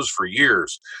UFOs for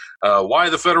years. Why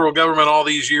the federal government all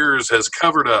these years has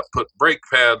covered up, put brake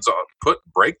pads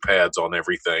on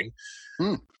everything.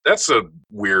 That's a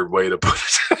weird way to put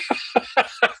it.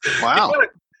 Wow.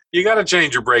 You got to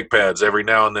change your brake pads every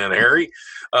now and then, Harry.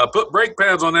 Put brake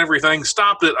pads on everything.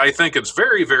 Stopped it. I think it's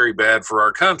very, very bad for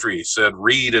our country, said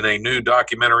Reid in a new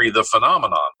documentary, The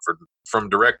Phenomenon, from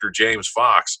director James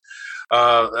Fox.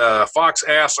 Fox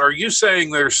asks, are you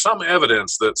saying there's some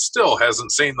evidence that still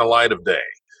hasn't seen the light of day?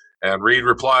 And Reid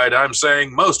replied, I'm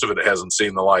saying most of it hasn't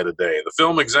seen the light of day. The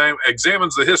film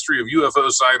examines the history of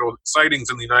UFO sightings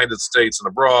in the United States and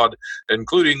abroad,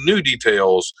 including new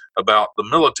details about the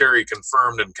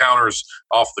military-confirmed encounters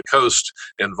off the coast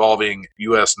involving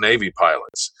U.S. Navy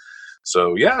pilots.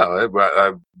 So, yeah,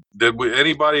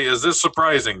 is this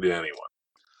surprising to anyone?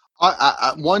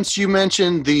 Once you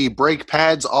mentioned the brake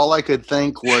pads, all I could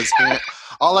think was the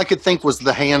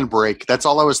handbrake. That's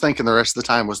all I was thinking the rest of the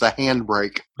time was the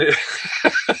handbrake.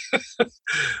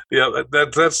 Yeah,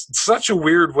 that's such a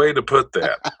weird way to put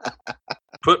that.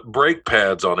 Put brake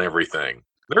pads on everything.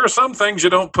 There are some things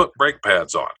you don't put brake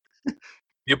pads on.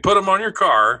 You put them on your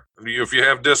car if you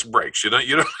have disc brakes. You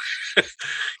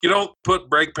don't put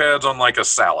brake pads on like a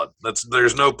salad.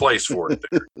 There's no place for it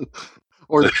there.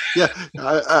 Or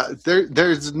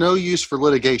there's no use for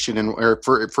litigation or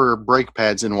for brake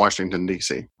pads in Washington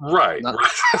D.C. Right.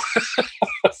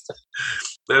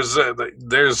 There's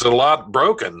a lot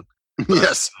broken.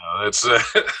 Yes. I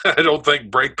don't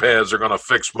think brake pads are going to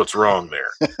fix what's wrong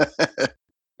there.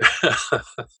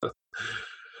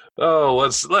 Oh,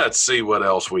 let's see what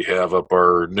else we have up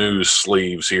our news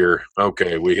sleeves here.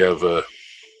 Okay, we have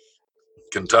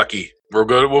Kentucky. We'll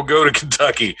go to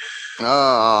Kentucky.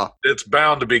 It's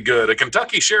bound to be good. A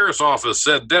Kentucky sheriff's office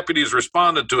said deputies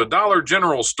responded to a Dollar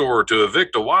General store to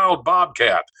evict a wild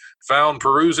bobcat found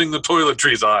perusing the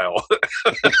toiletries aisle.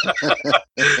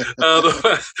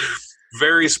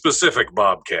 Very specific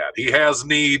bobcat. He has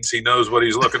needs. He knows what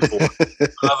he's looking for.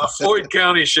 The Floyd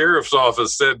County Sheriff's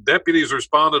Office said deputies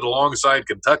responded alongside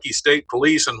Kentucky State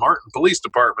Police and Martin Police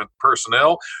Department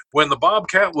personnel when the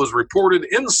bobcat was reported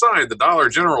inside the Dollar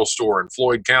General store in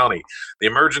Floyd County. The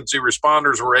emergency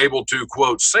responders were able to,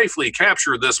 quote, safely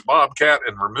capture this bobcat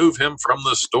and remove him from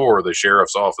the store, the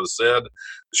sheriff's office said.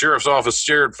 The sheriff's office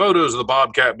shared photos of the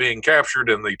bobcat being captured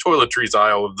in the toiletries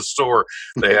aisle of the store.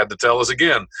 They had to tell us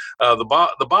again.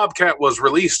 The bobcat was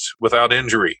released without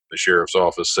injury, the sheriff's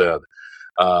office said,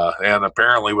 and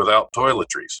apparently without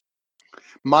toiletries.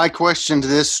 My question to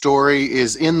this story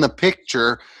is, in the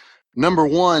picture, number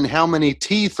one, how many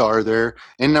teeth are there?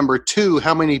 And number two,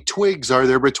 how many twigs are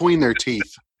there between their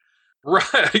teeth?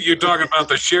 Right. You're talking about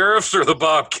the sheriffs or the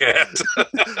bobcat?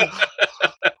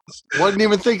 Wasn't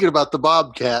even thinking about the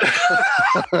bobcat.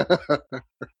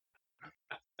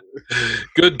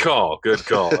 Good call. Good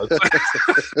call.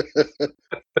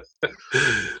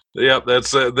 Yep,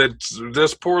 that's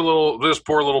this poor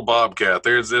little bobcat.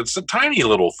 It's a tiny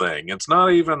little thing. It's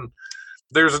not even.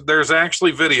 There's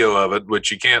actually video of it,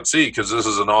 which you can't see because this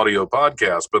is an audio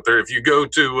podcast. But if you go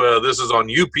to this is on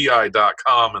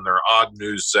upi.com in their odd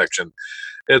news section.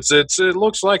 It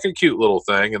looks like a cute little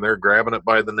thing, and they're grabbing it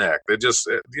by the neck. They just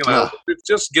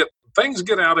things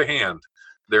get out of hand.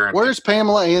 Where's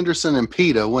Pamela Anderson and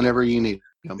PETA whenever you need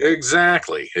them?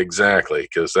 Exactly,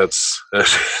 because that's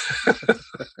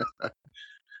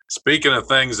speaking of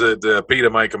things that PETA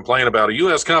might complain about. A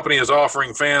U.S. company is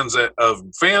offering fans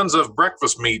of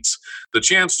breakfast meats the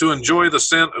chance to enjoy the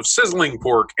scent of sizzling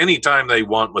pork anytime they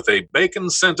want with a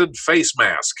bacon-scented face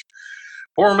mask.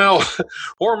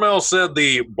 Hormel said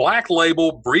the Black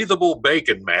Label breathable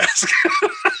bacon mask,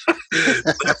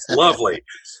 that's lovely,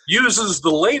 uses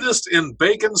the latest in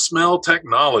bacon smell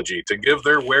technology to give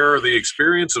their wearer the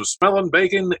experience of smelling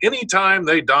bacon anytime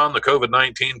they don the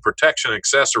COVID-19 protection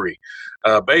accessory.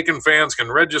 Bacon fans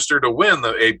can register to win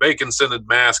a bacon-scented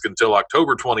mask until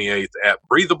October 28th at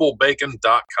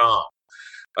breathablebacon.com.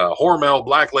 Hormel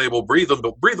Black Label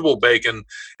breathable bacon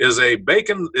is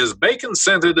bacon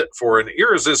scented for an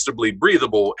irresistibly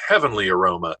breathable heavenly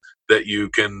aroma that you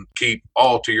can keep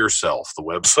all to yourself. The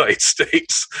website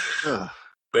states.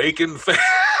 Bacon.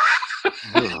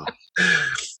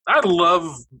 I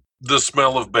love the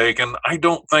smell of bacon. I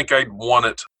don't think I'd want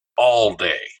it all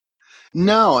day.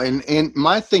 No, and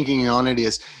my thinking on it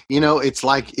is, it's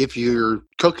like if you're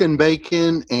cooking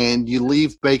bacon and you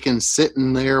leave bacon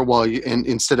sitting there and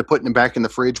instead of putting it back in the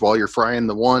fridge while you're frying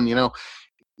the one,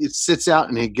 it sits out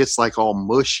and it gets like all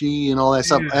mushy and all that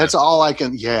stuff. That's all I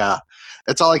can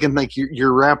think.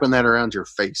 You're wrapping that around your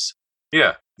face.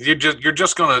 Yeah,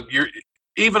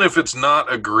 even if it's not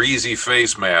a greasy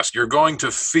face mask, you're going to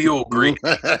feel greasy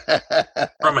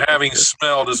from having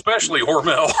smelled, especially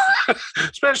Hormel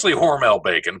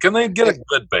bacon. Can they get a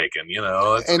good bacon?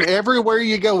 And everywhere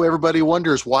you go, everybody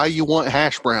wonders why you want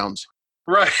hash browns.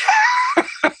 Right.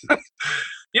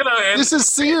 And this is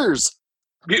Sears.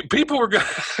 People are going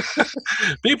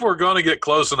to get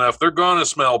close enough. They're going to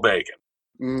smell bacon.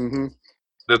 Mm-hmm.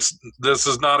 This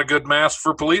is not a good mask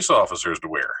for police officers to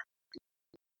wear.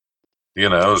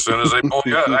 As soon as they pull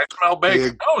you out, I smell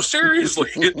bacon. Oh, seriously.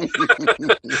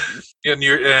 And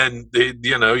you're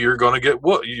going to get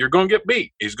what? You're going to get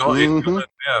beat. He's going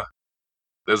yeah.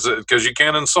 Because you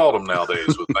can't insult them nowadays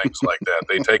with things like that.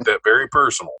 They take that very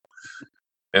personal.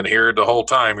 And here the whole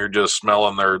time you're just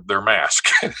smelling their mask.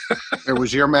 It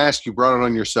was your mask. You brought it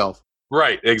on yourself.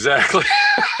 Right. Exactly.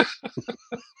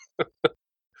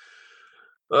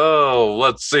 Oh,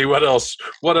 let's see what else.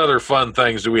 What other fun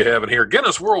things do we have in here?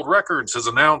 Guinness World Records has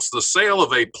announced the sale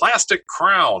of a plastic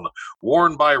crown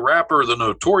worn by rapper the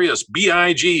Notorious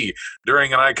B.I.G.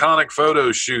 during an iconic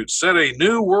photo shoot set a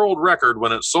new world record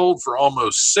when it sold for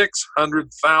almost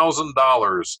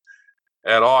 $600,000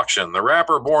 at auction. The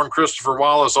rapper, born Christopher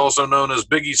Wallace, also known as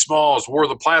Biggie Smalls, wore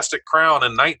the plastic crown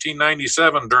in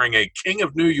 1997 during a King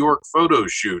of New York photo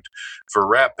shoot for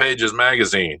Rap Pages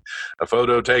magazine. A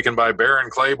photo taken by Baron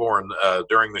Claiborne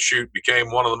during the shoot became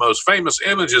one of the most famous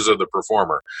images of the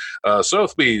performer.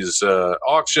 Sotheby's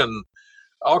auction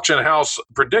house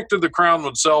predicted the crown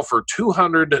would sell for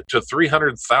 $200,000 to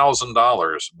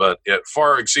 $300,000, but it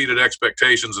far exceeded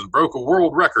expectations and broke a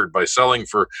world record by selling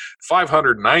for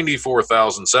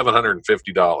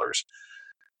 $594,750.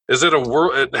 Is it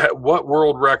what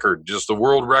world record? Just the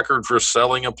world record for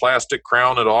selling a plastic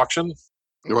crown at auction?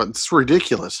 Well, it's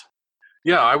ridiculous.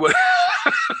 Yeah, I would.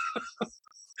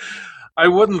 I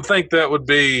wouldn't think that would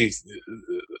be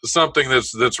something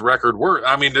that's record worth.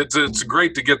 I mean, it's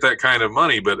great to get that kind of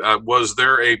money, but was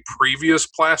there a previous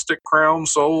plastic crown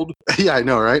sold? Yeah, I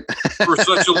know, right? For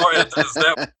such a long,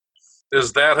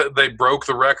 is that they broke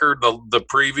the record? The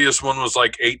previous one was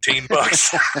like $18.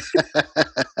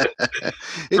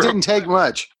 It didn't take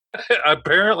much.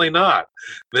 Apparently not.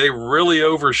 They really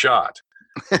overshot.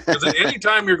 Because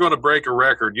anytime you're going to break a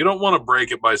record, you don't want to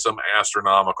break it by some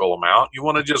astronomical amount. You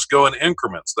want to just go in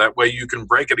increments. That way you can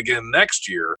break it again next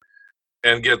year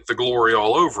and get the glory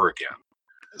all over again.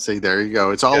 See, there you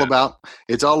go. It's all about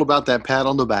that pat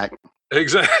on the back.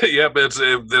 Exactly. Yep. It's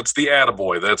the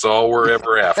attaboy. That's all we're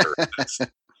ever after.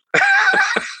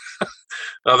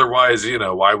 Otherwise,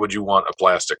 why would you want a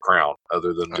plastic crown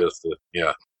other than just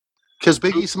Because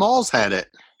Biggie Smalls had it.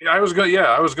 I was going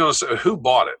to say, who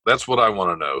bought it? That's what I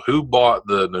want to know. Who bought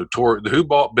who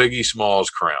bought Biggie Smalls'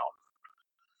 crown?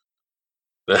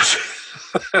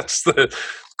 That's the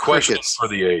question Crickets. for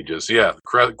the ages. Yeah,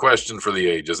 question for the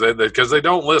ages. Because they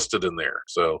don't list it in there,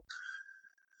 so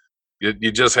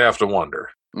you just have to wonder.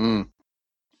 Mm.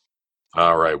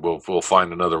 All right, we'll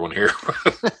find another one here.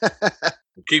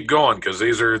 Keep going because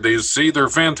they're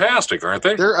fantastic, aren't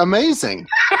they? They're amazing.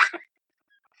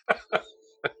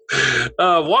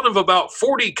 One of about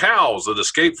 40 cows that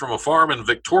escaped from a farm in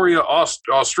Victoria,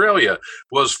 Australia,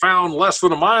 was found less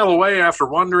than a mile away after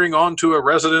wandering onto a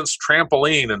resident's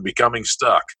trampoline and becoming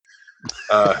stuck.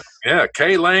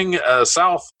 Kay Laing,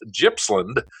 South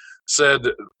Gippsland, said,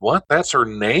 "What? That's her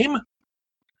name?"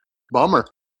 Bummer.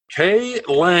 Kay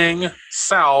Laing,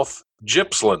 South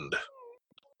Gippsland,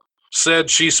 said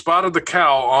she spotted the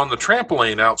cow on the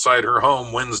trampoline outside her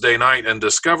home Wednesday night and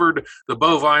discovered the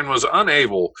bovine was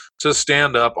unable to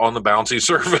stand up on the bouncy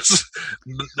surface.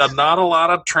 Not a lot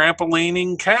of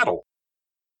trampolining cattle.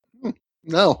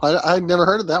 No, I'd never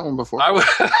heard of that one before. I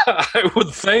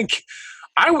would think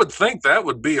that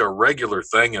would be a regular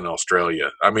thing in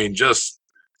Australia. I mean, just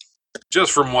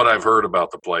from what I've heard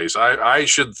about the place, I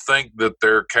should think that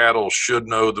their cattle should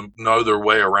know their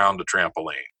way around a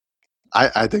trampoline.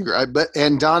 I think right.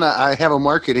 And Donna, I have a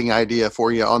marketing idea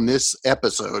for you on this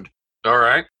episode. All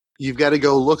right. You've got to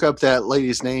go look up that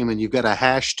lady's name and you've got to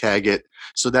hashtag it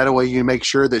so that way you make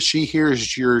sure that she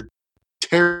hears your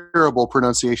terrible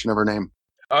pronunciation of her name.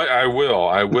 I will.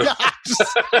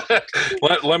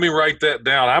 let me write that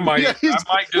down. I might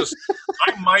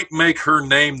make her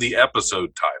name the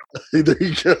episode title. There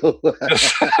you go.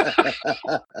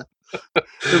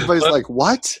 Everybody's like,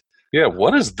 what? Yeah,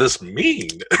 what does this mean?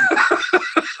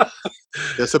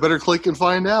 Guess I better click and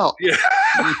find out. Yeah.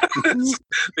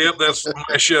 Yep, that's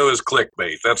my show is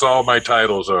clickbait. That's all my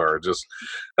titles are. Just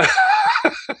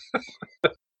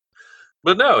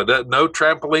But no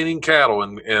trampolining cattle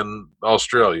in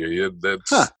Australia.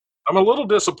 I'm a little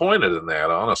disappointed in that,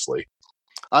 honestly.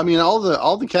 I mean, all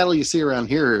the cattle you see around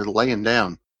here are laying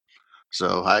down,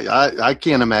 so I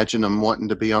can't imagine them wanting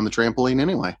to be on the trampoline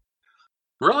anyway.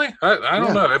 Really, I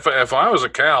don't know. If I was a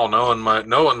cow,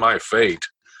 knowing my fate,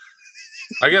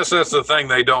 I guess that's the thing.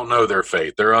 They don't know their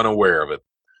fate. They're unaware of it.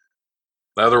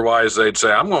 Otherwise, they'd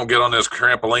say, "I'm going to get on this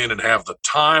trampoline and have the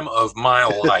time of my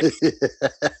life."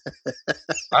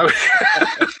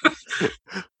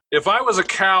 If I was a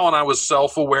cow and I was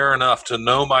self-aware enough to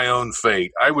know my own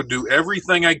fate, I would do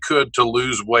everything I could to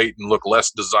lose weight and look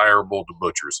less desirable to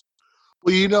butchers.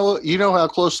 Well, you know how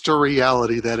close to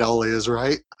reality that all is,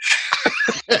 right?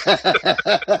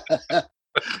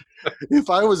 If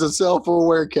I was a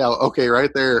self-aware cow, okay,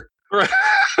 right there,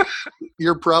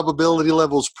 your probability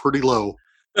level's pretty low.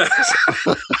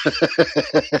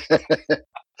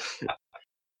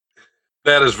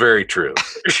 That is very true.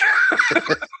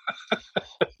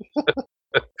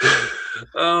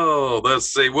 Oh,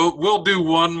 let's see. We'll do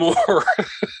one more.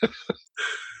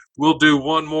 We'll do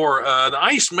one more. An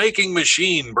ice-making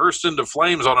machine burst into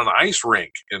flames on an ice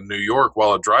rink in New York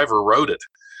while a driver rode it.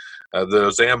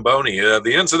 The Zamboni.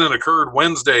 The incident occurred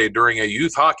Wednesday during a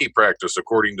youth hockey practice,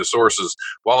 according to sources,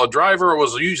 while a driver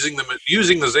was using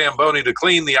the Zamboni to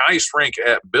clean the ice rink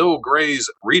at Bill Gray's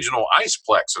Regional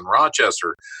Iceplex in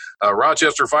Rochester.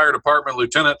 Rochester Fire Department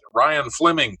Lieutenant Ryan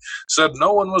Fleming said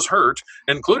no one was hurt,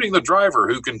 including the driver,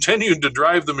 who continued to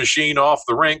drive the machine off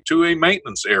the rink to a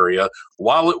maintenance area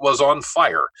while it was on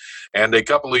fire, and a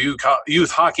couple of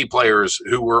youth hockey players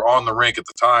who were on the rink at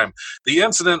the time. The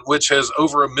incident, which has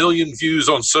over 1 million views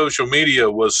on social media,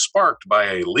 was sparked by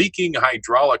a leaking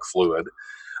hydraulic fluid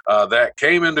that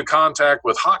came into contact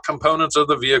with hot components of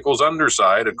the vehicle's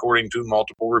underside, according to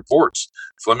multiple reports.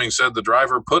 Fleming said the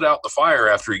driver put out the fire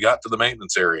after he got to the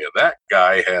maintenance area. That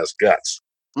guy has guts.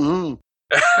 Mm.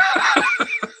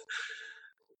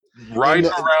 Riding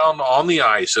around on the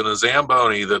ice in a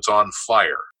Zamboni that's on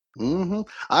fire. Mm-hmm.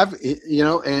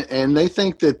 And they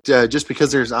think that just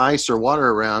because there's ice or water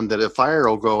around, that a fire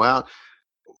will go out.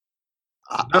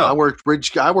 No. I worked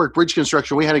bridge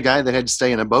construction. We had a guy that had to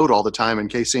stay in a boat all the time in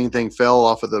case anything fell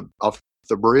off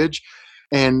the bridge,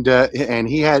 and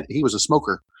he was a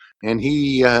smoker, and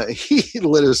he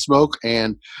lit his smoke,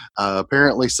 and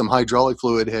apparently some hydraulic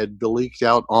fluid had leaked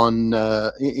out in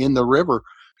the river,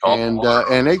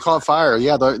 and it caught fire.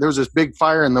 Yeah, there was this big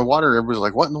fire in the water. Everybody was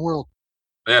like, "What in the world?"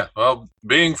 Yeah, well,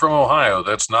 being from Ohio,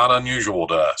 that's not unusual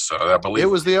to us. So I believe it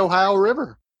was the Ohio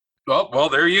River. Oh, well,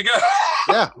 there you go.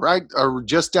 Yeah, right.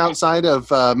 Just outside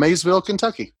of Maysville,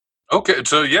 Kentucky. Okay,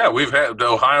 so yeah,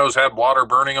 Ohio's had water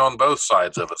burning on both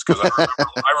sides of us, because I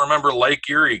remember Lake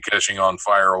Erie catching on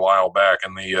fire a while back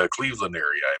in the Cleveland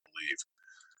area, I believe.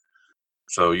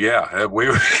 So yeah,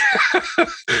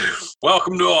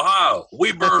 welcome to Ohio.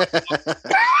 We burn.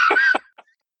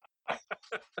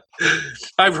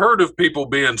 I've heard of people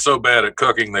being so bad at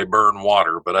cooking they burn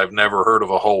water, but I've never heard of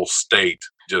a whole state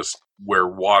just where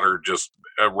water just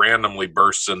randomly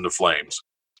bursts into flames.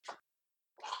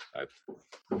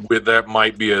 That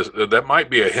might be a hint.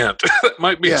 That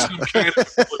might be some kind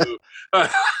of clue.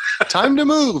 Time to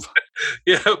move.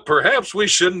 Yeah, perhaps we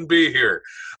shouldn't be here.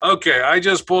 Okay, I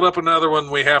just pulled up another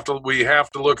one. We have to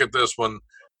look at this one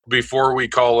before we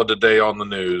call it a day on the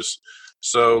news.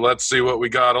 So let's see what we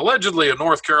got. Allegedly, a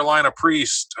North Carolina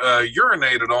priest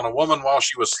urinated on a woman while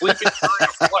she was sleeping during a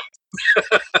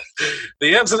flight.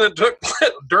 The incident took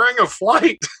during a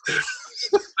flight.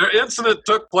 The incident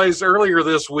took place earlier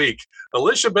this week.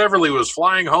 Alicia Beverly was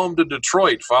flying home to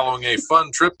Detroit following a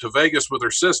fun trip to Vegas with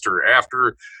her sister.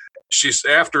 After she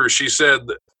said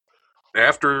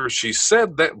that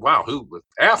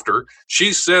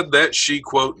she,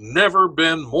 quote, never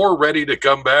been more ready to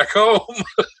come back home.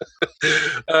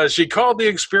 She called the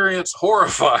experience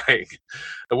horrifying.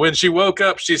 When she woke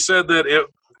up, she said that it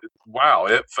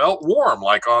felt warm,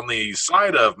 like on the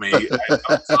side of me. I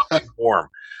felt something warm.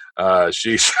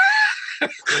 She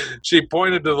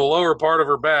pointed to the lower part of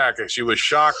her back. She was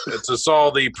shocked to saw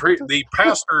the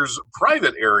pastor's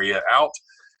private area out,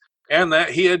 and that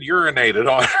he had urinated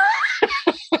on her.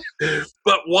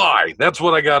 But why? That's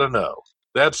what I got to know.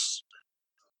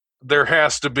 There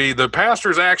has to be. The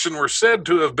pastor's action were said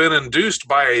to have been induced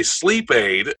by a sleep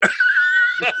aid.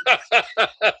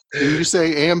 You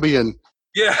say Ambien.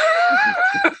 Yeah.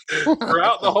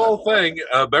 Throughout the whole thing,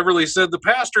 Beverly said the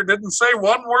pastor didn't say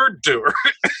one word to her.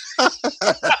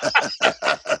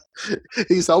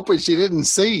 He's hoping she didn't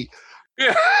see.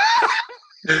 Yeah.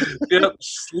 Yep.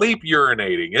 Sleep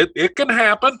urinating. It can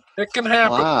happen. It can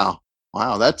happen.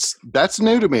 Wow. That's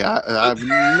new to me. I've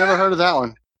never heard of that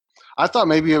one. I thought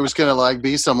maybe it was going to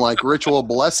be some ritual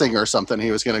blessing or something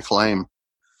he was going to claim.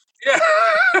 Yeah.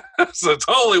 So it's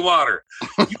holy water.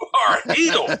 You are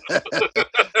healed.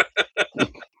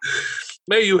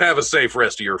 May you have a safe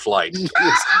rest of your flight.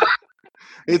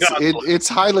 It's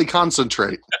highly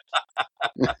concentrate.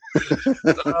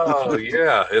 Oh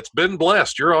yeah, it's been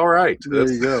blessed. You're all right.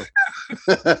 There you go.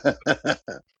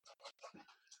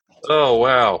 Oh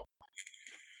wow.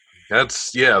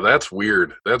 That's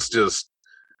weird. That's just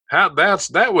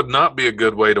that would not be a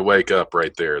good way to wake up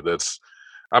right there.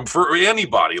 I'm for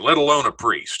anybody, let alone a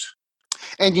priest.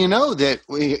 And you know that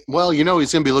he's going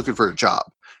to be looking for a job,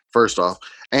 first off.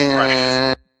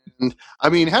 And right. I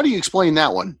mean, how do you explain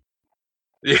that one?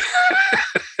 Yeah.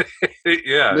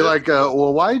 Yeah. Be like,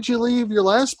 well, why did you leave your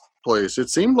last place? It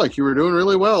seemed like you were doing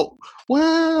really well.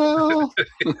 Well,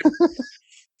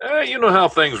 you know how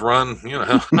things run,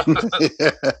 Yeah.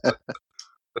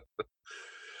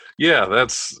 Yeah,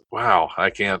 that's wow. I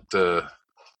can't.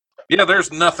 Yeah,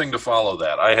 there's nothing to follow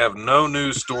that. I have no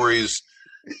news stories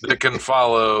that can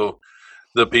follow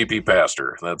the PP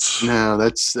pastor.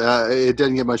 It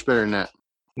doesn't get much better than that.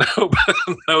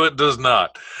 No, it does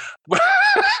not.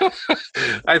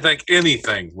 I think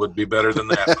anything would be better than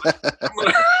that.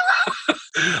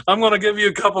 I'm going to give you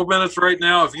a couple minutes right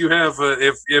now. If you have,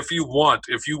 if you want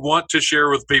to share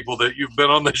with people that you've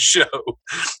been on this show,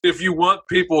 if you want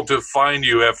people to find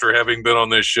you after having been on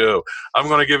this show, I'm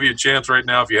going to give you a chance right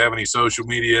now. If you have any social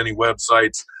media, any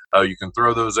websites, you can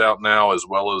throw those out now, as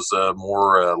well as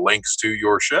more links to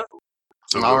your show.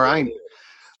 So all right.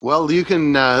 Well, you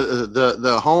can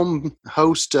the home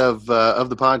host of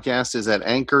the podcast is at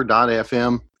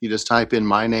anchor.fm. You just type in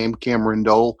my name, Cameron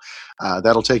Dole.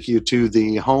 That'll take you to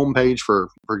the home page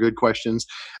for good questions.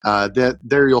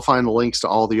 There you'll find the links to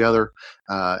all the other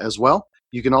as well.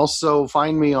 You can also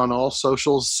find me on all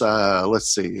socials.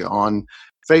 Let's see, on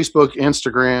Facebook,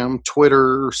 Instagram,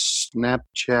 Twitter,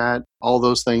 Snapchat, all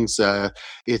those things.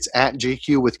 It's at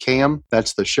GQ with Cam.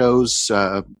 That's the show's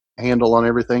handle on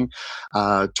everything.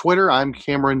 Twitter, I'm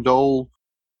Cameron Dole.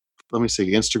 Let me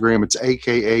see. Instagram, it's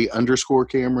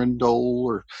AKA_Cameron Dole,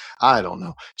 or I don't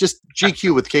know. Just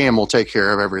GQ with Cam will take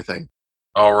care of everything.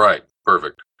 All right.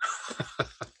 Perfect.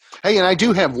 Hey, and I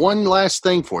do have one last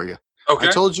thing for you. Okay.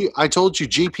 I told you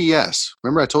GPS.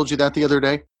 Remember I told you that the other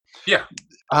day? Yeah.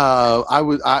 I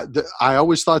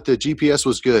always thought that GPS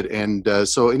was good. And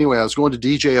so anyway, I was going to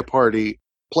DJ a party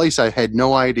place. I had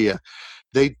no idea.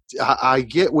 I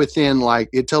get within,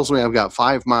 it tells me I've got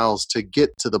 5 miles to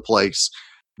get to the place,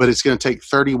 but it's going to take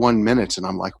 31 minutes. And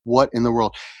I'm like, what in the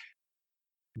world?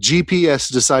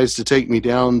 GPS decides to take me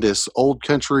down this old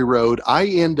country road. I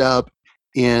end up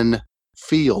in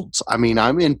fields. I mean,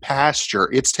 I'm in pasture.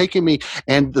 It's taking me,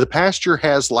 and the pasture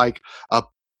has a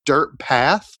dirt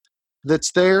path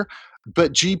that's there,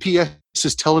 but GPS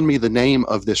is telling me the name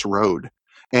of this road.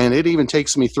 And it even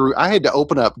takes me through, I had to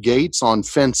open up gates on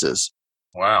fences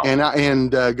Wow.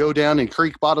 and go down in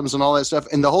creek bottoms and all that stuff.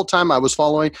 And the whole time I was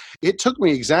following, it took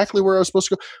me exactly where I was supposed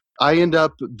to go. I end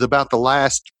up about the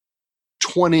last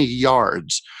 20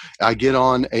 yards. I get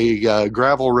on a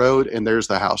gravel road, and there's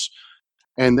the house.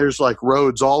 And there's like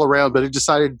roads all around, but it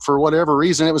decided for whatever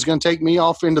reason it was going to take me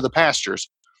off into the pastures.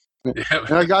 Yeah.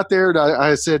 And I got there, and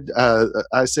I said,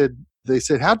 they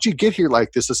said, how'd you get here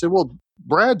like this? I said, well,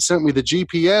 Brad sent me the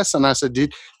GPS. And I said,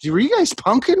 were you guys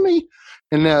punking me?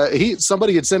 And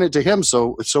somebody had sent it to him,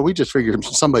 so we just figured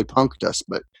somebody punked us.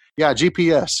 But yeah,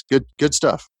 GPS, good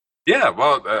stuff. Yeah,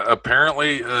 well,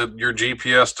 apparently your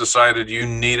GPS decided you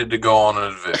needed to go on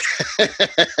an adventure.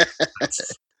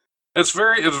 You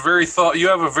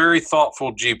have a very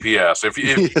thoughtful GPS. If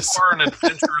you are an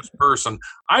adventurous person,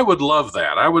 I would love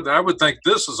that. I would think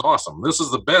this is awesome. This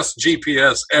is the best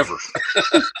GPS ever.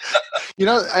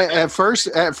 At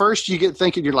first you get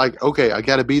thinking, you're like, okay, I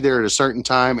got to be there at a certain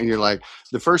time, and you're like,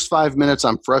 the first 5 minutes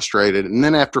I'm frustrated, and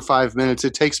then after 5 minutes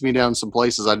it takes me down some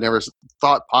places I never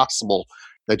thought possible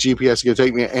that GPS could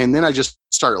take me, and then I just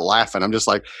started laughing. I'm just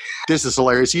like, this is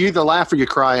hilarious. You either laugh or you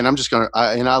cry, and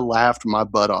I laughed my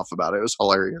butt off about it. It was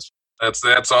hilarious.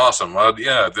 That's awesome.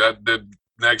 Yeah, the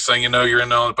next thing you know, you're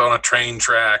on a train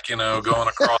track, going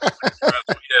across.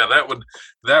 Yeah,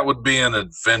 that would be an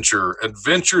adventure.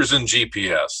 Adventures in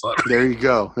GPS. There you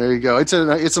go. It's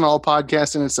an all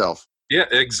podcast in itself. Yeah,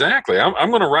 exactly.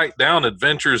 I'm going to write down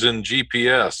Adventures in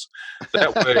GPS.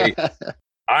 That way,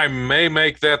 I may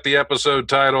make that the episode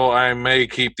title. I may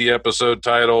keep the episode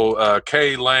title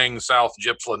K. Laing, South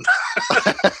Gippsland.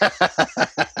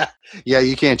 Yeah,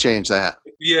 you can't change that.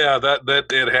 Yeah, that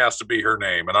it has to be her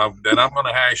name, and I'm going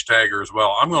to hashtag her as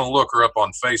well. I'm going to look her up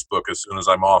on Facebook as soon as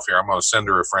I'm off here. I'm going to send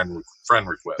her a friend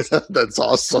request. That's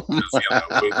awesome.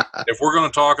 If we're going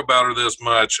to talk about her this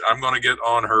much, I'm going to get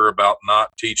on her about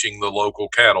not teaching the local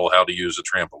cattle how to use a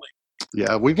trampoline.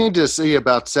 Yeah, we need to see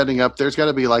about setting up. There's got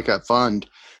to be like a fund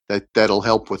that'll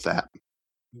help with that.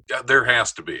 There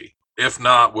has to be. If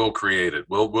not, we'll create it.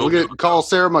 We'll call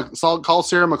Sarah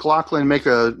McLaughlin, make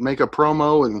a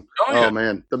promo, and oh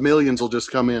man, the millions will just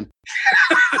come in.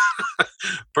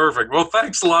 Perfect. Well,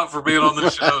 thanks a lot for being on the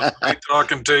show. It's great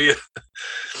talking to you.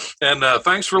 And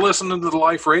thanks for listening to the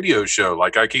Life Radio Show.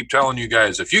 Like I keep telling you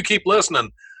guys, if you keep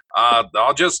listening,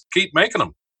 I'll just keep making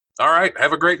them. All right.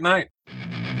 Have a great night.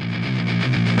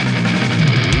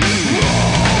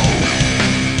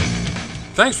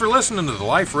 Thanks for listening to the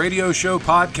Life Radio Show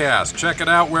podcast. Check it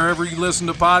out wherever you listen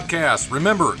to podcasts.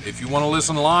 Remember, if you want to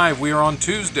listen live, we are on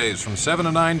Tuesdays from 7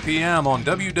 to 9 p.m. on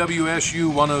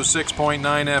WWSU 106.9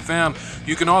 FM.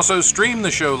 You can also stream the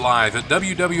show live at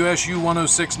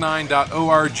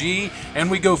wwsu1069.org, and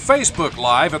we go Facebook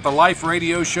Live at the Life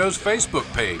Radio Show's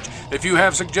Facebook page. If you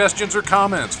have suggestions or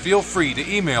comments, feel free to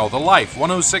email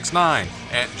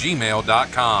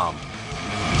thelife1069@gmail.com.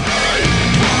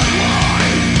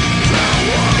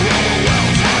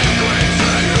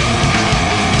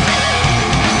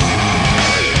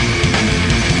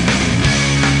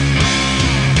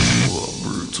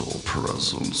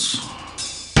 Presence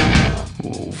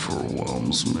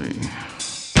overwhelms me.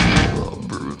 The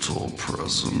brutal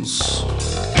presence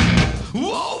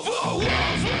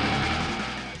overwhelms me.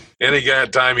 Any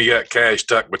time you got cash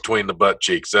tucked between the butt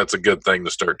cheeks, that's a good thing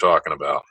to start talking about.